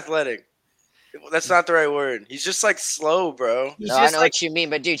 Not unathletic. That's not the right word. He's just like slow, bro. He's No, I just know like, what you mean,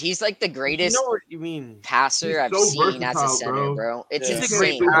 but dude, he's like the you greatest know what you mean. passer He's I've so seen as a versatile, center, bro. bro. It's Yeah. You can't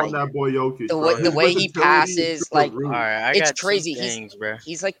insane. sleep on Like, that boy Jokic, the bro. way- His the way he versatility is passes, through the like, roof. All right, I It's got crazy. two things, bro.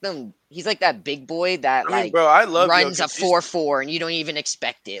 he's like that big boy that I mean, like bro, I love runs Jokic. a 4-4 and you don't even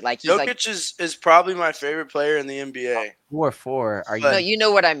expect it. Like he's Jokic like, is probably my favorite player in the NBA. 4-4. Are you? But- no, you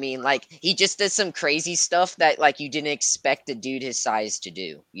know what I mean. Like he just does some crazy stuff that like you didn't expect a dude his size to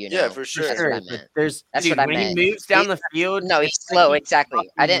do. You know? Yeah, for sure. That's what I meant. There's That's dude, what I when meant. he moves down He- the field. No, he's it's slow. like Exactly.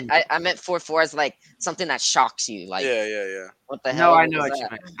 I fucking- didn't. I meant 4-4 as like something that shocks you. Like Yeah. what the hell? No, I was know what you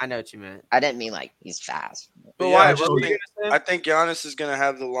that? meant. I know what you meant. I didn't mean like he's fast. But Yeah, why? I I, just wrote think, I think Giannis is going to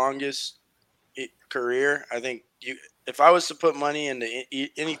have the longest career. I think if I was to put money into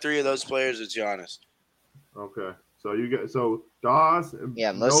any three of those players, it's Giannis. Okay, so you get Dawes. and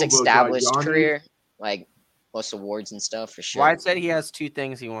Yeah, most Nova got established Giannis. career, like most awards and stuff for sure. White said he has 2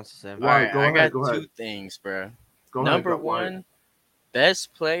 things he wants to say. All Why? right, Go I ahead, got go two ahead. things, bro. Go ahead, Number go ahead. one,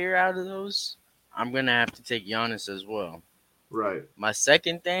 best player out of those, I'm gonna have to take Giannis as well. Right. My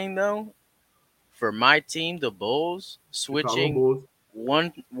second thing, though, for my team, the Bulls, Chicago switching Bulls.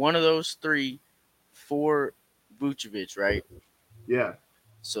 one of those 3 for Vucevic, right? Yeah.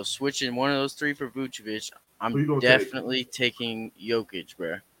 So switching one of those 3 for Vucevic, Who you I'm gonna take? definitely taking Jokic,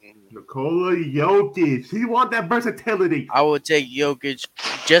 bro. Nikola Jokic. He want that versatility. I would take Jokic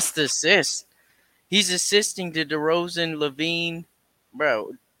just to assist. He's assisting to DeRozan, Levine,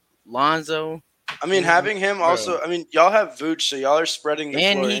 bro, Lonzo, I mean, having him also. I mean, y'all have Vooch, so y'all are spreading the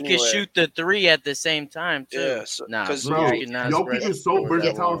and floor he anyway. can shoot the 3 at the same time too. Yeah, so- Nah, 'cause Bro, Vooch cannot spread Jokic the is so floor that versatile.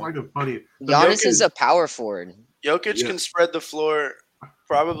 It's well. not even funny. Giannis is Jokic- a power forward. Jokic Yeah. can spread the floor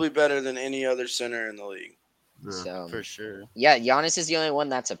probably better than any other center in the league. Yeah. So for sure. yeah, Giannis is the only one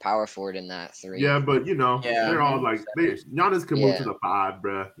that's a power forward in that three. Yeah, but Yeah, they're all like Giannis can move Yeah. to the 5,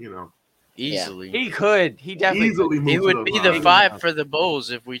 bruh. Easily. He could. He definitely Easily could. move He to would the be 5. the Big 5 enough. for the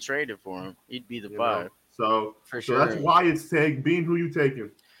Bulls if we traded for him. He'd be the you 5. know? So For so that's sure. why it's saying Bean, who you taking?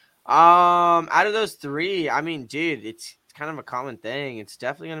 Out of those three, I mean, dude, it's kind of a common thing. It's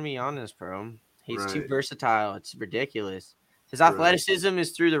definitely gonna be Giannis, bro. He's too Right. versatile. It's ridiculous. His Right. athleticism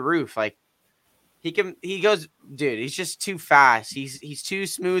is through the roof. Like he goes, dude. He's just too fast. He's too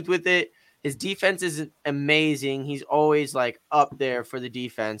smooth with it. His defense is amazing. He's always like up there for the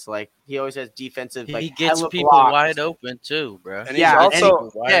defense. Like he always has defensive. Like He gets hella people blocks. wide open too, bro. And he's Yeah, also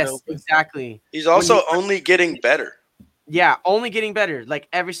wide yes, open. exactly. he's also When only getting better. Yeah, only getting better, like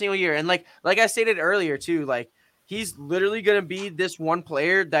every single year. And like I stated earlier too, like he's literally gonna be this one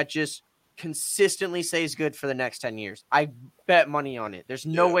player that just consistently stays good for the next 10 years. I bet money on it. There's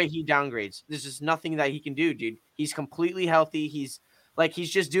no Yeah. way he downgrades. There's just nothing that he can do, dude. He's completely healthy. He's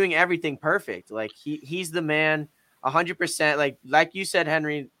just doing everything perfect. Like he's the man 100%. Like you said,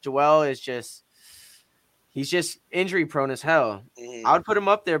 Henry, Joel is just he's just injury prone as hell. Mhm. I would put him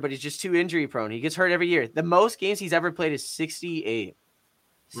up there, but he's just too injury prone. He gets hurt every year. The most games he's ever played is 68.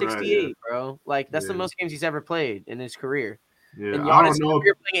 68, Right, bro. Like that's the Yeah. most games he's ever played in his career. Yeah, And I Giannis don't know.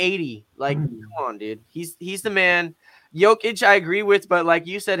 you're playing 80. Like, come on, dude. He's the man. Jokic, I agree with, but like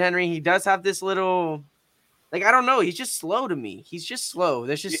you said, Henry, he does have this little like I don't know. He's just slow to me. He's just slow.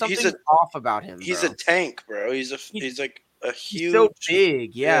 There's just He's something off about him. He's bro. a tank, bro. He's like a He's huge. so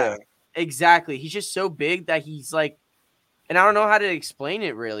big. Yeah, exactly. He's just so big that he's like, and I don't know how to explain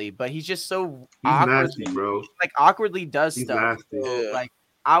it really, but he's just so He's awkwardly, nasty, bro. like awkwardly does He's stuff. nasty. So, Yeah. like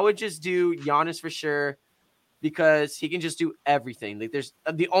I would just do Giannis for sure because he can just do everything. Like there's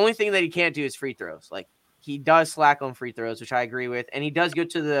the only thing that he can't do is free throws. Like he does slack on free throws, which I agree with, and he does go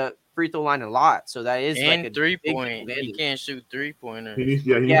to the free throw line a lot. So that is And like a 3-point. He advantage. can't shoot 3-pointer. He needs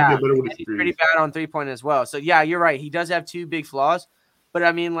to get better with And his he's pretty threes. bad on 3-point as well. So yeah, you're right. He does have two big flaws, but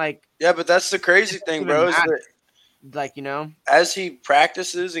I mean, like Yeah, but that's the crazy It thing, doesn't bro. even Is matter. that you know, as he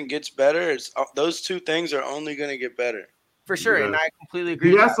practices and gets better, it's those two things are only going to get better. for sure, Yeah. and I completely agree.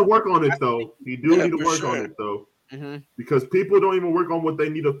 He with has to work on it though. He do Yeah, need to for work sure. on it though, that. Mhm. because people don't even work on what they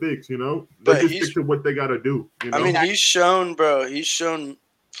need to fix. They But just he's- stick to what they gotta do. I mean, he's shown, bro. He's shown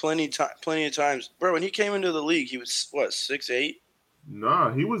plenty of times, bro. When he came into the league, he was what 6'8".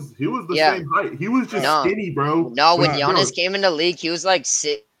 nah, he was the Yeah. same height. He was just No. skinny, bro. No, when Bro, Giannis came in the league, he was like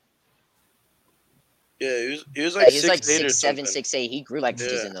six. Yeah, he was Yeah, like he was like 6'8" or 6'7", something. 6'8". He grew like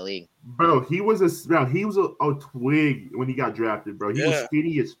inches Yeah. in the league. Bro, he was a twig when he got drafted, bro. He was Yeah.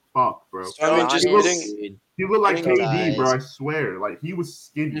 skinny as fuck, bro. I mean, just Giannis- getting He looked like Getting KD, bro. size. I swear. Like he was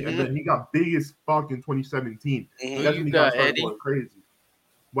skinny, Mhm. and then he got big as fuck in 2017. mhm. That's you when he got, started Eddie? going crazy.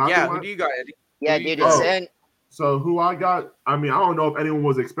 Wow, Yeah, what? who do you got, Eddie? Yeah, Who you dude, got? it's Oh. and So who I got? I mean, I don't know if anyone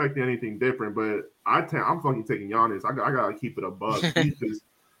was expecting anything different, but I'm fucking taking Giannis. I gotta keep it a buck. He's just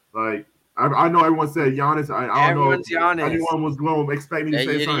like I know everyone said Giannis. I don't know if Everyone's Giannis. anyone was going to expect me to That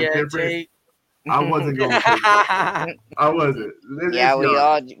say something idiot different. Jake. I wasn't going to. I wasn't. yeah, we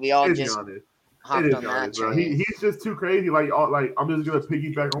all It's just Giannis. It hopped is on that Giannis, bro. train. He's just too crazy. Like I'm just gonna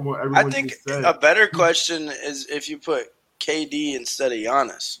piggyback on what I everyone think just said. a better question is if you put KD instead of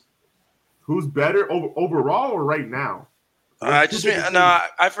Giannis. Who's better overall or right now?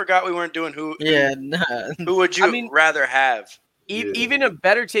 I forgot we weren't doing who. Yeah, nah. Who would you I mean- rather have? Yeah. Even a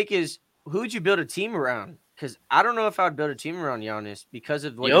better take is who would you build a team around? Because I don't know if I would build a team around Giannis because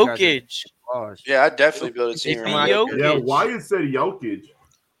of what you guys Jokic. are. Yeah, I'd definitely build a team It'd be around Jokic. Yeah, Jokic. Wyatt said Jokic.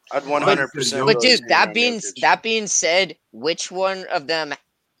 I'd 100%. But build a dude, team that around being Jokic. that being said, which one of them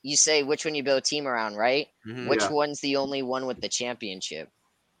you say which one you build a team around, right? Mhm. Which Yeah. one's the only one with the championship?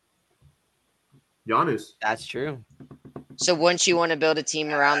 Giannis. That's true. So wouldn't you want to build a team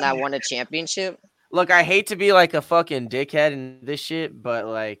around that won a championship? Look, I hate to be like a fucking dickhead in this shit, but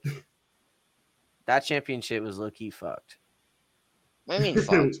like that championship was low key fucked. What do you mean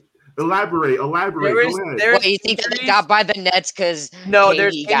fucked? Elaborate. There Go is- ahead. there- What, you think that they got by the Nets because No, KD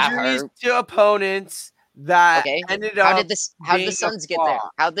there's got injuries hurt? to opponents that Okay. ended How up. did how did being the a Suns get there? flaw.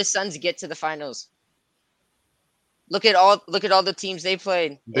 How did the Suns get to the finals? Look at all the teams they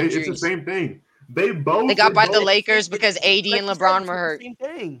played. It's the Injuries. same thing. They both. They got by the both- Lakers because AD Like and you said, LeBron it's were the hurt. Same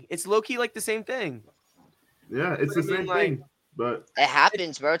thing. It's low key like the same thing. Yeah, it's the I mean, same like- thing. But It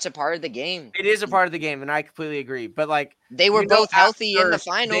happens, bro. It's a part of the game. It is a part of the game, and I completely agree. But like They were you know, both at healthy in the first,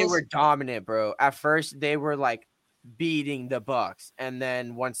 finals. They were dominant, bro. At first, they were like beating the Bucks, and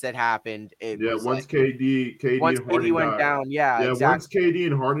then once that happened, it Yeah, was once like KD once and KD Harden went got down, yeah, once exactly. KD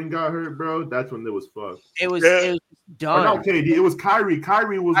and Harden got hurt, bro, that's when it was fucked. It was Or done. not KD, it was Kyrie.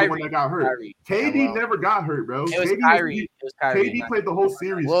 Kyrie was the one that got hurt. Kyrie. KD Yeah, well, never got hurt, bro. it was KD Kyrie. It was Kyrie. KD played the whole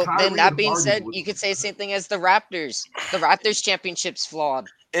series. Well, Kyrie then that and being Harden said, was- you could say the same thing as the Raptors. The Raptors championship's flawed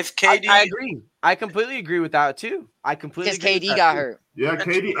If I KD, agree. I completely agree with that too. I completely because agree with KD that, got too. hurt yeah,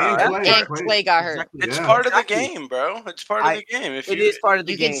 KD Yeah, and Clay. and Clay got hurt. Exactly. it's Yeah. part of the Exactly. game, bro. It's part of the game. If It you, is part of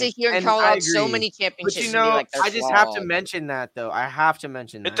the You game. can sit here and and call I out so agree. many But championships you and be know, like, they're I just have to flawed. mention that though. I have to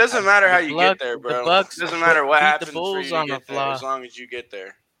mention that. it doesn't matter how you Bucks- get there, the bro. Bucks It doesn't matter what beat the happens for Bulls you to on a get there, fly. as long as you get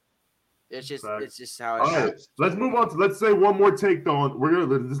there. It's just Facts. it's just how it All right, happens. let's move on to let's say one more take though. We're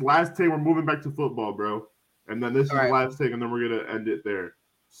gonna this last take. We're moving back to football, bro, and then this is All the right. last take, and then we're gonna end it there.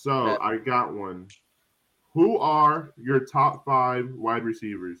 So Bet. I got one. Who are your top 5 wide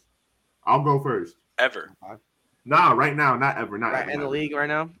receivers? I'll go first. Ever. Nah, right now, not ever, not Right ever, in the not league right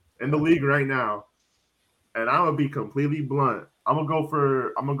now. ever. In the league right now, and I'm gonna be completely blunt. I'm gonna go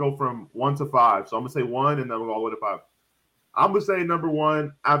from 1 to 5. So I'm gonna say 1, and then we'll go all the way to 5. I'm gonna say number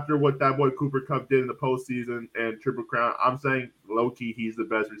 1 after what that boy Cooper Kupp did in the postseason and Triple Crown. I'm saying low key he's the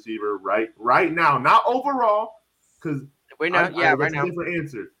best receiver right now, not overall, because Right now, yeah, right that's now. a different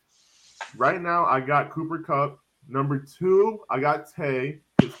answer. Right now, I got Cooper Kupp. Number 2, I got Tay.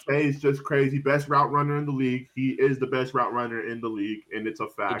 Tay is just crazy, best route runner in the league. He is the best route runner in the league, and it's a He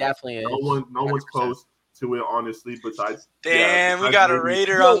fact. definitely is. No one's 100%. close to it, honestly. Besides, Damn, we besides got a maybe-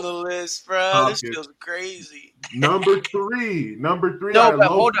 Raider on the list, bro. This Hopkins. feels crazy. Number three. No, I but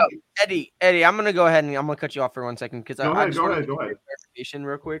hold low-key- up. Eddie, I'm gonna go ahead and I'm gonna cut you off for 1 second because Go I ahead, just go want ahead, to go get ahead. clarification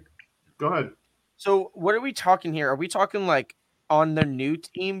real quick. Go ahead. So what are we talking here? Are we talking like on the new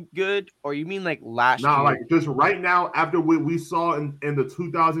team good, or you mean like last Nah, year? like just right now, after what we saw in the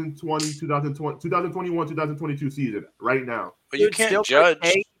 2021, 2022 season, right now. But you Dude, can't still judge.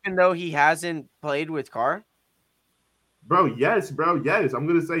 okay, even though he hasn't played with Carr. Bro, yes. I'm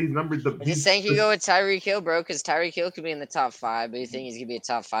gonna say he's number the I'm just saying you go with Tyreek Hill, bro, because Tyreek Hill could be in the top 5, but you think he's gonna be a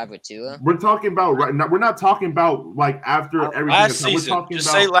top 5 with Tua? We're talking about right now. We're not talking about like after everything. Last that's happened. We're season. talking Just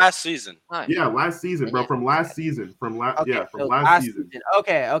about say last season. Alright. yeah, last season, bro. Yeah. From last season. From last Okay, yeah, from so last season.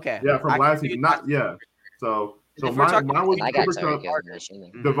 Okay. Yeah, from I last can do season. that. Not yeah. So If we're talking- mine was I got Cooper Tyreek Kupp. Hill in this either.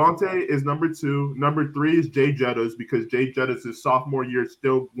 Mhm. Devontae is number 2. Number 3 is Jay Jettas because Jay Jettas' his sophomore year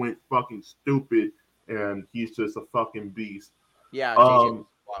still went fucking stupid, and he's just a fucking beast. Yeah. Um,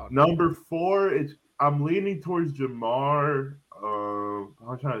 Wow. Number 4 is I'm leaning towards Jamar.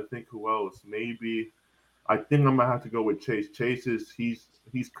 I'm trying to think who else. Maybe I think I'm gonna have to go with Chase. Chase is he's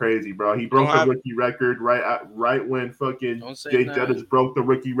crazy, bro. He broke the rookie record right when fucking Don't say Jay nothing. Jettas broke the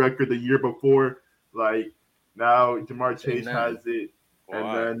rookie record the year before. Like now Jamar Say Chase nothing. has it. And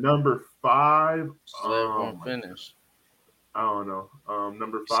Wow. then number 5, Just let everyone finish. I don't know.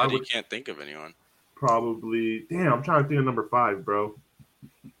 Number You 5 said he would can't think of anyone. probably. Damn, I'm trying to think of number 5, bro.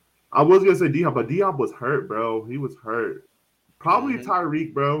 I was gonna say D-Hop, but D-Hop was hurt, bro. He was hurt. Probably Mhm.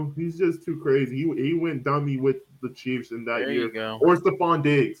 Tyreek, bro. He's just too crazy. He went dummy with the Chiefs in that There year. you go. Or Stephon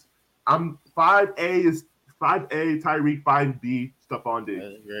Diggs. I'm 5A is 5A Tyreek, 5B Stephon Diggs.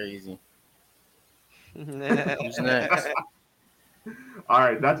 That's crazy. Who's Who's next? All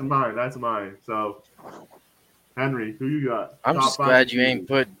right, that's mine. So, Henry, who you got? I'm Top just 5 glad you ain't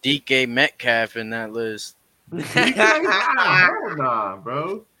receivers. put DK Metcalf in that list. Hell nah,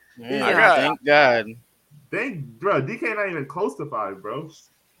 bro. Yeah, I got- thank God. Bro, DK not even close to 5, bro.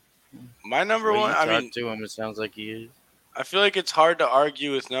 My number When one, you I talk mean, to him, it sounds like he is. I feel like it's hard to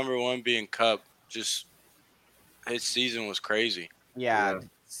argue with number 1 being Cup. Just his season was crazy. Yeah.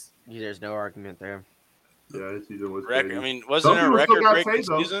 There's no argument there. Yeah, this season was Record. crazy. I mean, wasn't it a Some people still gotta record-breaking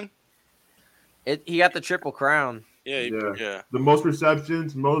say, though. season? He got the triple crown. Yeah, Yeah. yeah. The most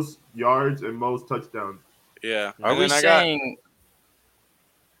receptions, most yards, and most touchdowns. Yeah. Are And we then I got- saying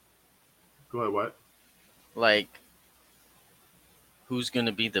Go ahead, what? like who's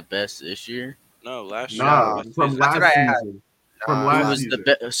gonna be the best this year? no last year? Nah, Last from season. last what I had. season. From Who Who last was season.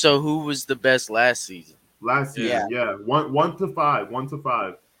 the so who was the best last season? Last season, yeah. One to five.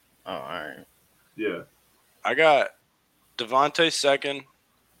 Oh, all right. Yeah. I got Devontae second.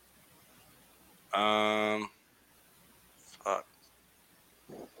 Fuck.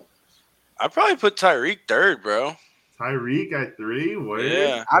 I'd probably put Tyreek third, bro. Tyreek at 3. Word.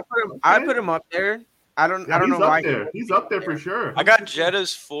 Yeah. I put him up there. I don't know he's why. up there. He's up there for sure. I got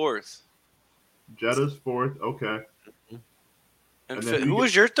Jetta's fourth. Jetta's 4th. Okay. And And then who you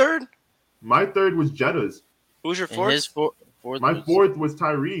was your third? My 3rd was Jetta's. Who was your And fourth? his fourth. My was- 4th was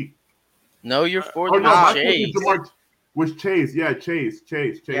Tyreek. No, your fourth Oh no, my was 4th Chase. was Jamar. Was Chase? Yeah, Chase. Yeah,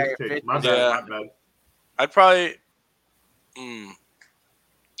 your Chase. fifth My was- bad. Yeah. My bad. I'd probably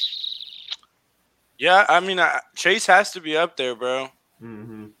Yeah, I mean, Chase has to be up there, bro.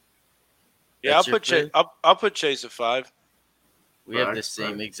 Mm-hmm. Yeah, That's I'll your put Chase. fifth? I'll put Chase at 5. We have the Facts,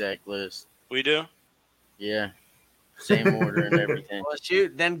 same facts. exact list. We do. Yeah, same order and everything. Well,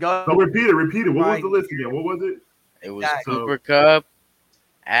 shoot, then go. So repeat it. What was Right. the list again? What was it? It was Zach. Cooper Cup,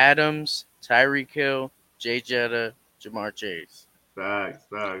 Adams, Tyreek Hill, Jay Jetta, Jamar Chase. Facts.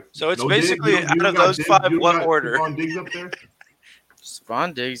 So it's No basically Diggs? You out don't of got those Diggs? 5, You don't what got order? Stephon Diggs up there?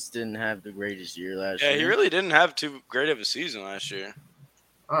 Stephon Diggs didn't have the greatest year last Yeah, year. he really didn't have too great of a season last year.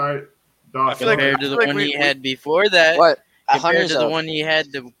 All right. I feel like- Compared to the like one we- he had before that, What? compared to the Hunter's one he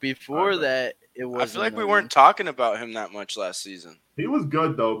had before Alright, that, it I wasn't. feel like we nothing. weren't talking about him that much last season. He was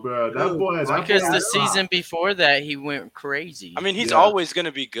good though, bro. That boy. Because the season before that, he went crazy. I mean, he's Yeah. always going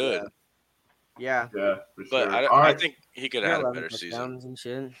to be good, Yeah. Yeah, for but sure. I All right. think he could Yeah, have had a 11 better season. touchdowns and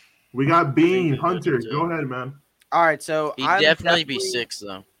shit. We got Bean he would Hunter. too. Go ahead, man. All right, so He'd I'm definitely be 6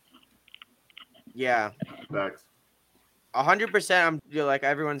 though. Yeah, Facts. 100%. Like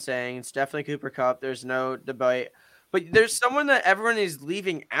everyone's saying, it's definitely Cooper Cup. There's no debate. But there's someone that everyone is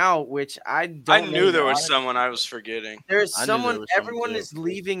leaving out, which I don't. I know knew there was why. someone I was forgetting. There's I knew someone there was someone everyone too. is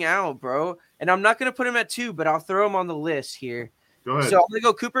leaving out, bro. And I'm not gonna put him at 2, but I'll throw him on the list here. Go ahead. So I'm gonna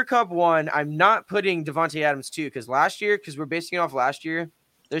go Cooper Cup 1. I'm not putting Devontae Adams 2 because we're basing it off last year.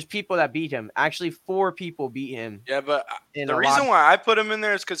 There's people that beat him. Actually, 4 people beat him. Yeah, but In the a reason lot. why I put him in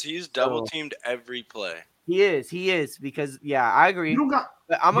there is because he's double teamed every play. He is because I agree. You don't got.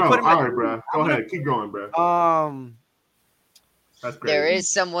 But I'm gonna Bro, put him. all At, right, bro. Go ahead. Keep going, bro. That's crazy. There is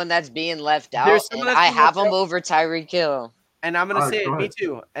someone that's being left out, There's someone and that's I being have left him out. over Tyreek Hill. And I'm gonna All right, say it. go Me ahead.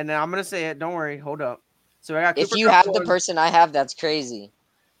 too. And then I'm gonna say it. Don't worry. Hold up. So I got. If Cooper you Kupp have the 1. person I have, that's crazy.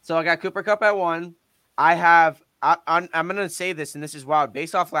 So I got Cooper Cup at 1. I have. I'm gonna say this, and this is wild.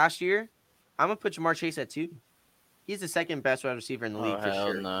 Based off last year, I'm gonna put Jamar Chase at 2. He's the second best wide receiver in the league Oh, for hell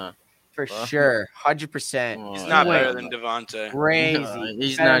sure. nah. For Well, sure, 100%. well, He's He not went better than Devontae. Crazy. No,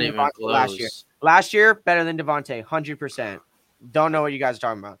 he's Better not than even Devontae close. last year. Last year, better than Devontae, 100%. Don't know what you guys are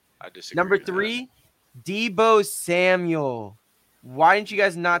talking about. I disagree. Number with that. 3, Debo Samuel. Why didn't you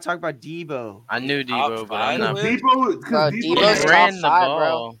guys not talk about Debo? I knew Top Debo, but I'm five not. list? Debo, Bro, He Debo's top ran the 5, bro.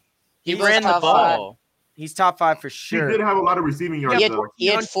 ball. He Debo's ran the top 5. ball. He's top 5 for he sure. did have a lot of receiving yards He had, though. he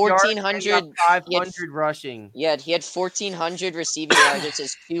had 1,400. 500 rushing. Yeah, he had 1,400 receiving yards, which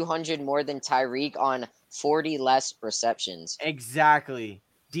is 200 more than Tyreek on 40 less receptions. Exactly.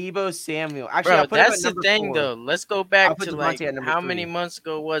 Debo Samuel. Actually, Bro, I'll put him that's at the number thing 4. though. Let's go I'll back put to Devontae like at number how 3. many months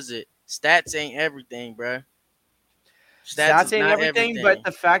ago was it? Stats ain't everything, bro. Stats is ain't not everything, but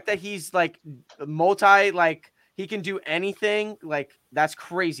the fact that he's like he can do anything, like that's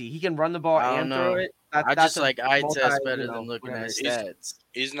crazy. He can run the ball I don't and throw know. it. I just like eye multi, test better you know, than looking at whatever. stats.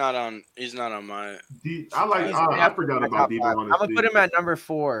 He's not on my. I like. He's I definitely forgot my about top Debo. 5. I'm Honestly, gonna put him at number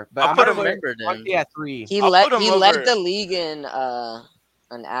 4, but I'll I'm put gonna him- put remember them. Devontae at 3. He I'll led put him he over- led the league in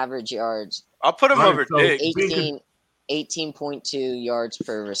on average yards, I'll put him All right, over so- Diggs. 18.2 yards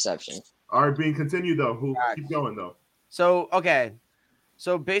per reception. All right, Bean, continue though. Facts. Keep going though. So okay,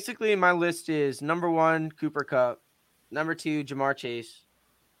 so basically my list is number 1 Cooper Cup, number 2 Jamar Chase,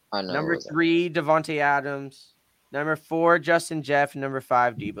 I know. number 3 Devontae Adams, number 4 Justin Jeff, and number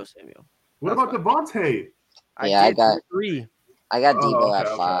 5 Debo Samuel. What That's about Devontae? Yeah, I did got- number 3. I got Oh, Debo okay, at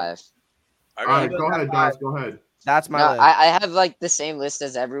okay. 5. I All got right, go ahead, guys. Go ahead. That's my No, list. I have like the same list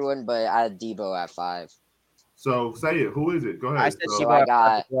as everyone, but I had Debo at 5. So say it. Who is it? Go ahead. I said So- So Debo I at 5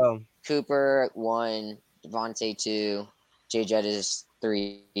 got- as well. Cooper at 1, Devontae 2, Jay Jett is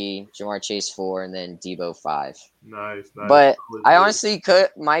 3, Jamar Chase 4, and then Debo 5. Nice. But I honestly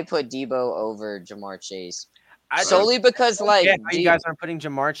might put Debo over Jamar Chase I solely because like get how you dude, guys aren't putting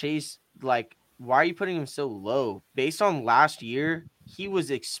Jamar Chase. Like, why are you putting him so low? Based on last year, he was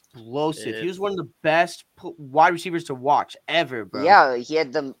explosive. He was one of the best wide receivers to watch ever, bro. yeah, he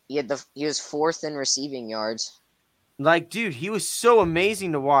was 4th in receiving yards. Like, dude, he was so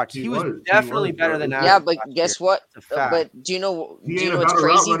amazing to watch. He was He definitely was, better bro. than Yeah, Adams but last guess year. what? It's a fact. But do you know He ain't a what's better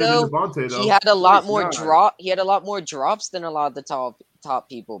route crazy runner though? than Devontae, though. He had a lot He's more not. He had a lot more drops than a lot of the top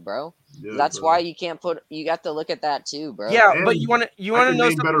people, bro. Yeah, That's bro. why you can't put. You got to look at that too, bro. Yeah, And but you want to I can know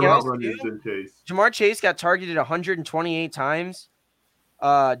name better something route else runners too? than Chase. Jamar Chase got targeted 128 times.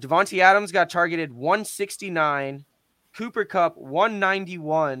 Devontae Adams got targeted 169. Cooper Cup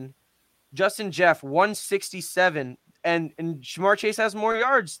 191. Justin Jeff 167. And Jamar Chase has more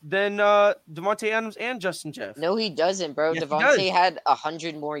yards than Devontae Adams and Justin Jeff. No, he doesn't, bro. Yes, he Devontae does. had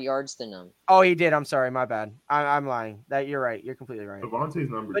 100 more yards than him. Oh, he did. I'm sorry, my bad. I'm lying. That you're right. You're completely right. Devontae's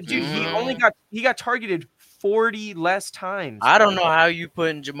number But 2. dude, Mhm. he got targeted 40 less times. I don't know how you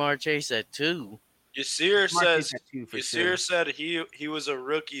putting Jamar Chase at 2. Yasir Mark says is at 2 for Yasir sure. said he was a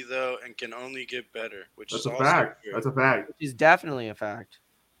rookie though and can only get better, which That's is a also fact. true. That's a fact. Which is definitely a fact.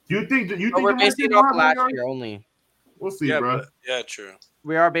 Do you think? You But think we're the basing Redskins it off will of have last more year yards? only. We'll see, Yeah, bro. but yeah, true.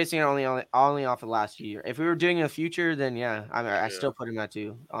 We are basing it only off of last year. If we were doing a future, then yeah, I Yeah. still put him at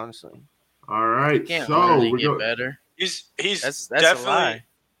 2. Honestly, All You right, can't so only we get go. better. He's That's definitely. a lie.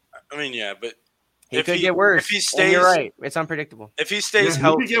 I mean, yeah, but he if could he get worse. if he And stays you're right. It's unpredictable. if he Yeah, stays he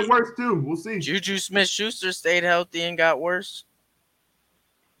healthy, could get worse too. We'll see. Juju Smith-Schuster stayed healthy and got worse.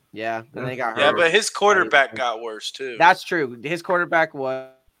 Yeah, and they got yeah, hurt. but his quarterback got worse too. That's true. His quarterback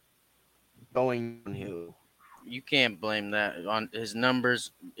was going downhill. You can't blame that on his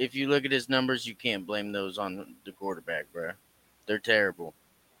numbers. If you look at his numbers, you can't blame those on the quarterback, bro. They're terrible.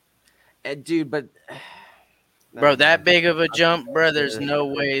 Dude, but Bro, that big of a jump, bro, there's no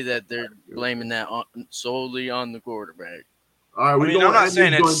way that they're blaming that solely on the quarterback. All right, I we mean, gonna I'm not end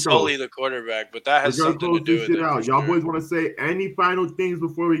saying this it's joint, though. solely the quarterback, but that We're has gonna something to close do this with shit it. out. for Y'all sure. boys want to say any final things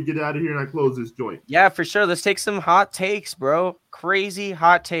before we get out of here and I close this joint? Yeah, for sure. Let's take some hot takes, bro. Crazy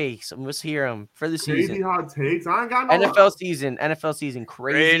hot takes. Let's hear them for the Crazy season. hot takes. I ain't got no NFL season.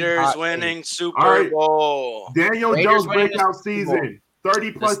 Crazy Raiders hot winning takes. Super All right. Bowl. Daniel Raiders Jones winning the breakout Super Bowl. season.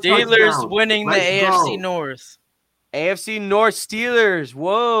 30 The plus Steelers touchdowns. winning the Let's AFC go. North. AFC North Steelers.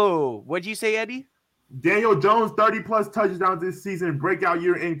 Whoa. What'd you say, Eddie? Daniel Jones 30 plus touchdowns this season. Breakout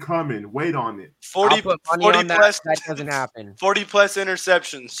year incoming. Wait on it. 40, I'll put money 40 on that. plus That doesn't happen. 40 plus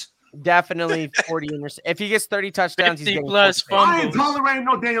interceptions. Definitely 40 If he gets 30 touchdowns, he's 50 getting plus 40. I ain't fumbles. tolerating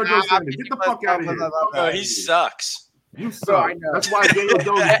no Daniel Jones Nah, slander. Get the 50 fuck out of plus here. fumbles, Fuck outta He here. sucks. You Bro, suck. I know. That's why Daniel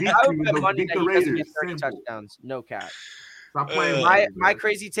Jones beat I you would and bet money beat that the he doesn't Raiders. get 30 Simple. touchdowns. No cap. Stop playing with My me, my man.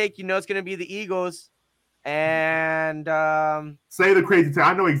 crazy take, it's gonna be the Eagles, and Say the crazy thing.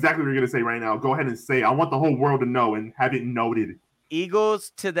 I know exactly what you're gonna say right now. Go ahead and say it. I want the whole world to know and have it noted.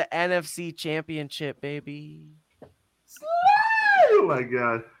 Eagles to the NFC Championship, baby. Oh my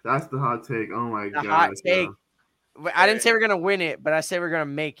god, that's the hot take. Oh my The god, hot take. I didn't say we're gonna win it, but I say we're gonna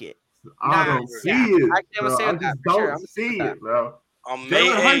make it. I Nah, don't see yeah. it. Actually, I'm Bro. gonna say I that just for sure. I'm don't gonna see say that. it, bro. On May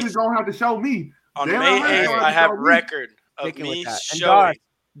Jalen Hurts 8th, is gonna have to show me. on Jalen May Hurts is 8th, gonna I to have show me. record of Sticking with me that. And showing.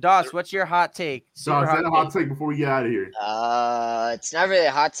 Doss, what's your hot take? Super John, say the hot hot take before we get out of here. It's not really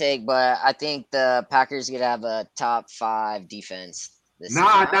a hot take, but I think the Packers gonna have a top 5 defense this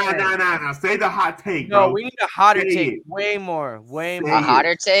Nah. season. Say the hot take, No, bro. we need a hotter Say take. it. Way more. Say A it.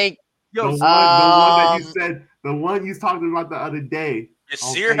 hotter take? The Yo, one that you Um, said, the one you talked about the other day.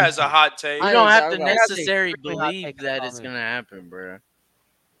 Yasir has a hot take. You I don't know have to exactly. necessarily Extremely hot believe take in the that it's comment. gonna happen, bro.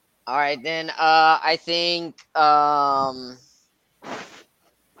 All right, then. I think. Let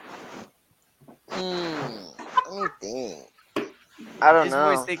me think. I don't This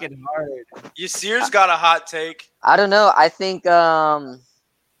boy's know. thinking hard. Yasir's got a hot take. I don't know. I think.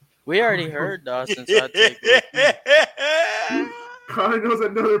 We already heard Dawson's hot take. Cardinals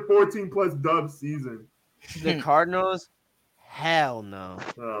another 14 plus dub season. The Cardinals? Hell no.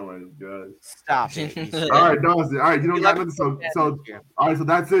 Oh my god. Stop it. All right, Dawson. All right, you don't You got let nothing. me So all right, so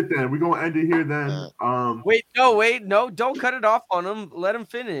that's it then. We're gonna end it here then. Wait, no, don't cut it off on him. Let him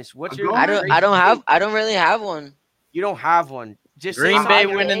finish. What's your? Go I ahead. don't really have one. You don't have one. Just say Green Bay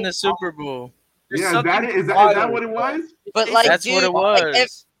something. winning the Super Bowl. There's Yeah, is something that it? Is that wild. what it was? But like, That's dude, what it like, was. if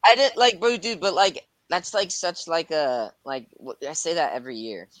I didn't like, bro, dude. But like, that's like such like a like. I say that every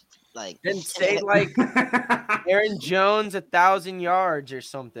year. Like, Then say like Aaron Jones 1,000 yards or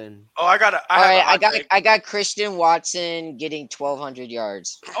something. Oh, I have all a right, hot I take. got Christian Watson getting 1,200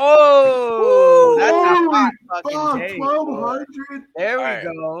 yards. Oh, that's a Holy hot fuck, fucking take. 1,200. There we Alright.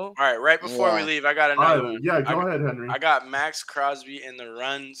 go. All right, right before we Yeah. leave, I got All another right, one. yeah, go I, ahead, Henry. I got Max Crosby in the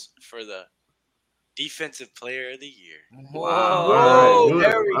runs for the Defensive Player of the Year. Whoa, All right,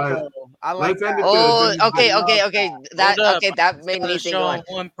 there we all right. go. I like Let's end that. it there. Oh, Then- okay. Hold up. That made me Gotta think. show Of him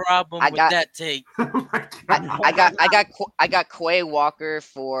one problem I with got- that take. Oh my I God. got Quay Walker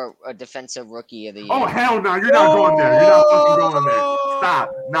for a Defensive Rookie of the Year. Oh hell no! You're not going there. You're not fucking going there.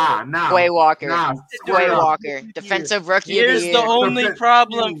 Stop. Nah. Quay Walker. Nah. Quay Nah. Walker, Defensive Rookie of the Here's Year. the only Defense-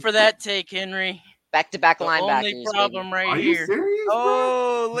 problem for that take, Henry. Back-to-back The linebackers. only baby. problem right Are you here. serious? bro?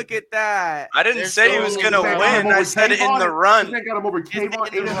 Oh, look at that. I didn't There's say he no- was going You to think got him win. I over said it in Kayvon? the You run. think got him over Just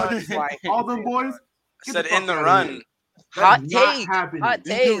Kayvon? in the run, 800? like- All them boys. Get Said the fuck in the outta run. here. Hot That's not take. happening. Hot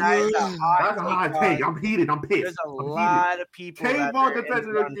take. That is a That's a hot take. I'm heated. I'm pissed. There's a I'm heated. lot of people. that Kayvon are in Defensive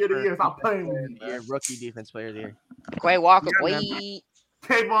the run Rookie of the for Year. Stop playing with Defensive me, Player of the Year, Rookie Defense Player of the Year. Quay Walker, Yeah, boy. man.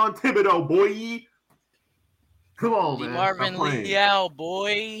 Kayvon Thibodeau, boy. Come on, Lee man. Marvin Stop playing. Leal,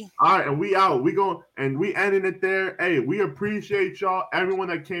 boy. All right, and we out. We going and we ending it there. Hey, we appreciate y'all. Everyone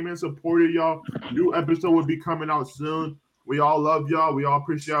that came in supported y'all. New episode will be coming out soon. We all love y'all. We all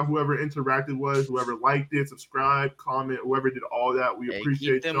appreciate whoever interacted with us, whoever liked it, subscribed, comment, whoever did all that. We Hey,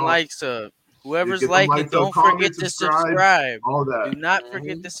 appreciate keep them y'all. likes up. Whoever's Get them liking, likes up, don't comment, forget to subscribe, subscribe. all Do that. not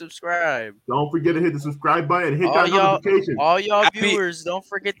forget to subscribe. Don't forget to hit the subscribe button. Hit All that y'all, notification. all y'all Happy- viewers, don't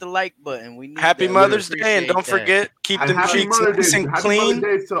forget the like button. We need Happy that. We Mother's Day, and appreciate don't that. forget, keep And them happy cheeks Mother's nice Day. and Happy clean.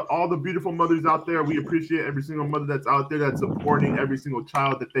 Mother's Day to all the beautiful mothers out there. We appreciate every single mother that's out there that's supporting every single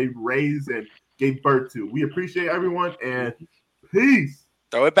child that they raised and gave birth to. We appreciate everyone, and peace.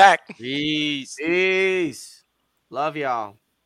 Throw it back. Peace. Peace. Love y'all.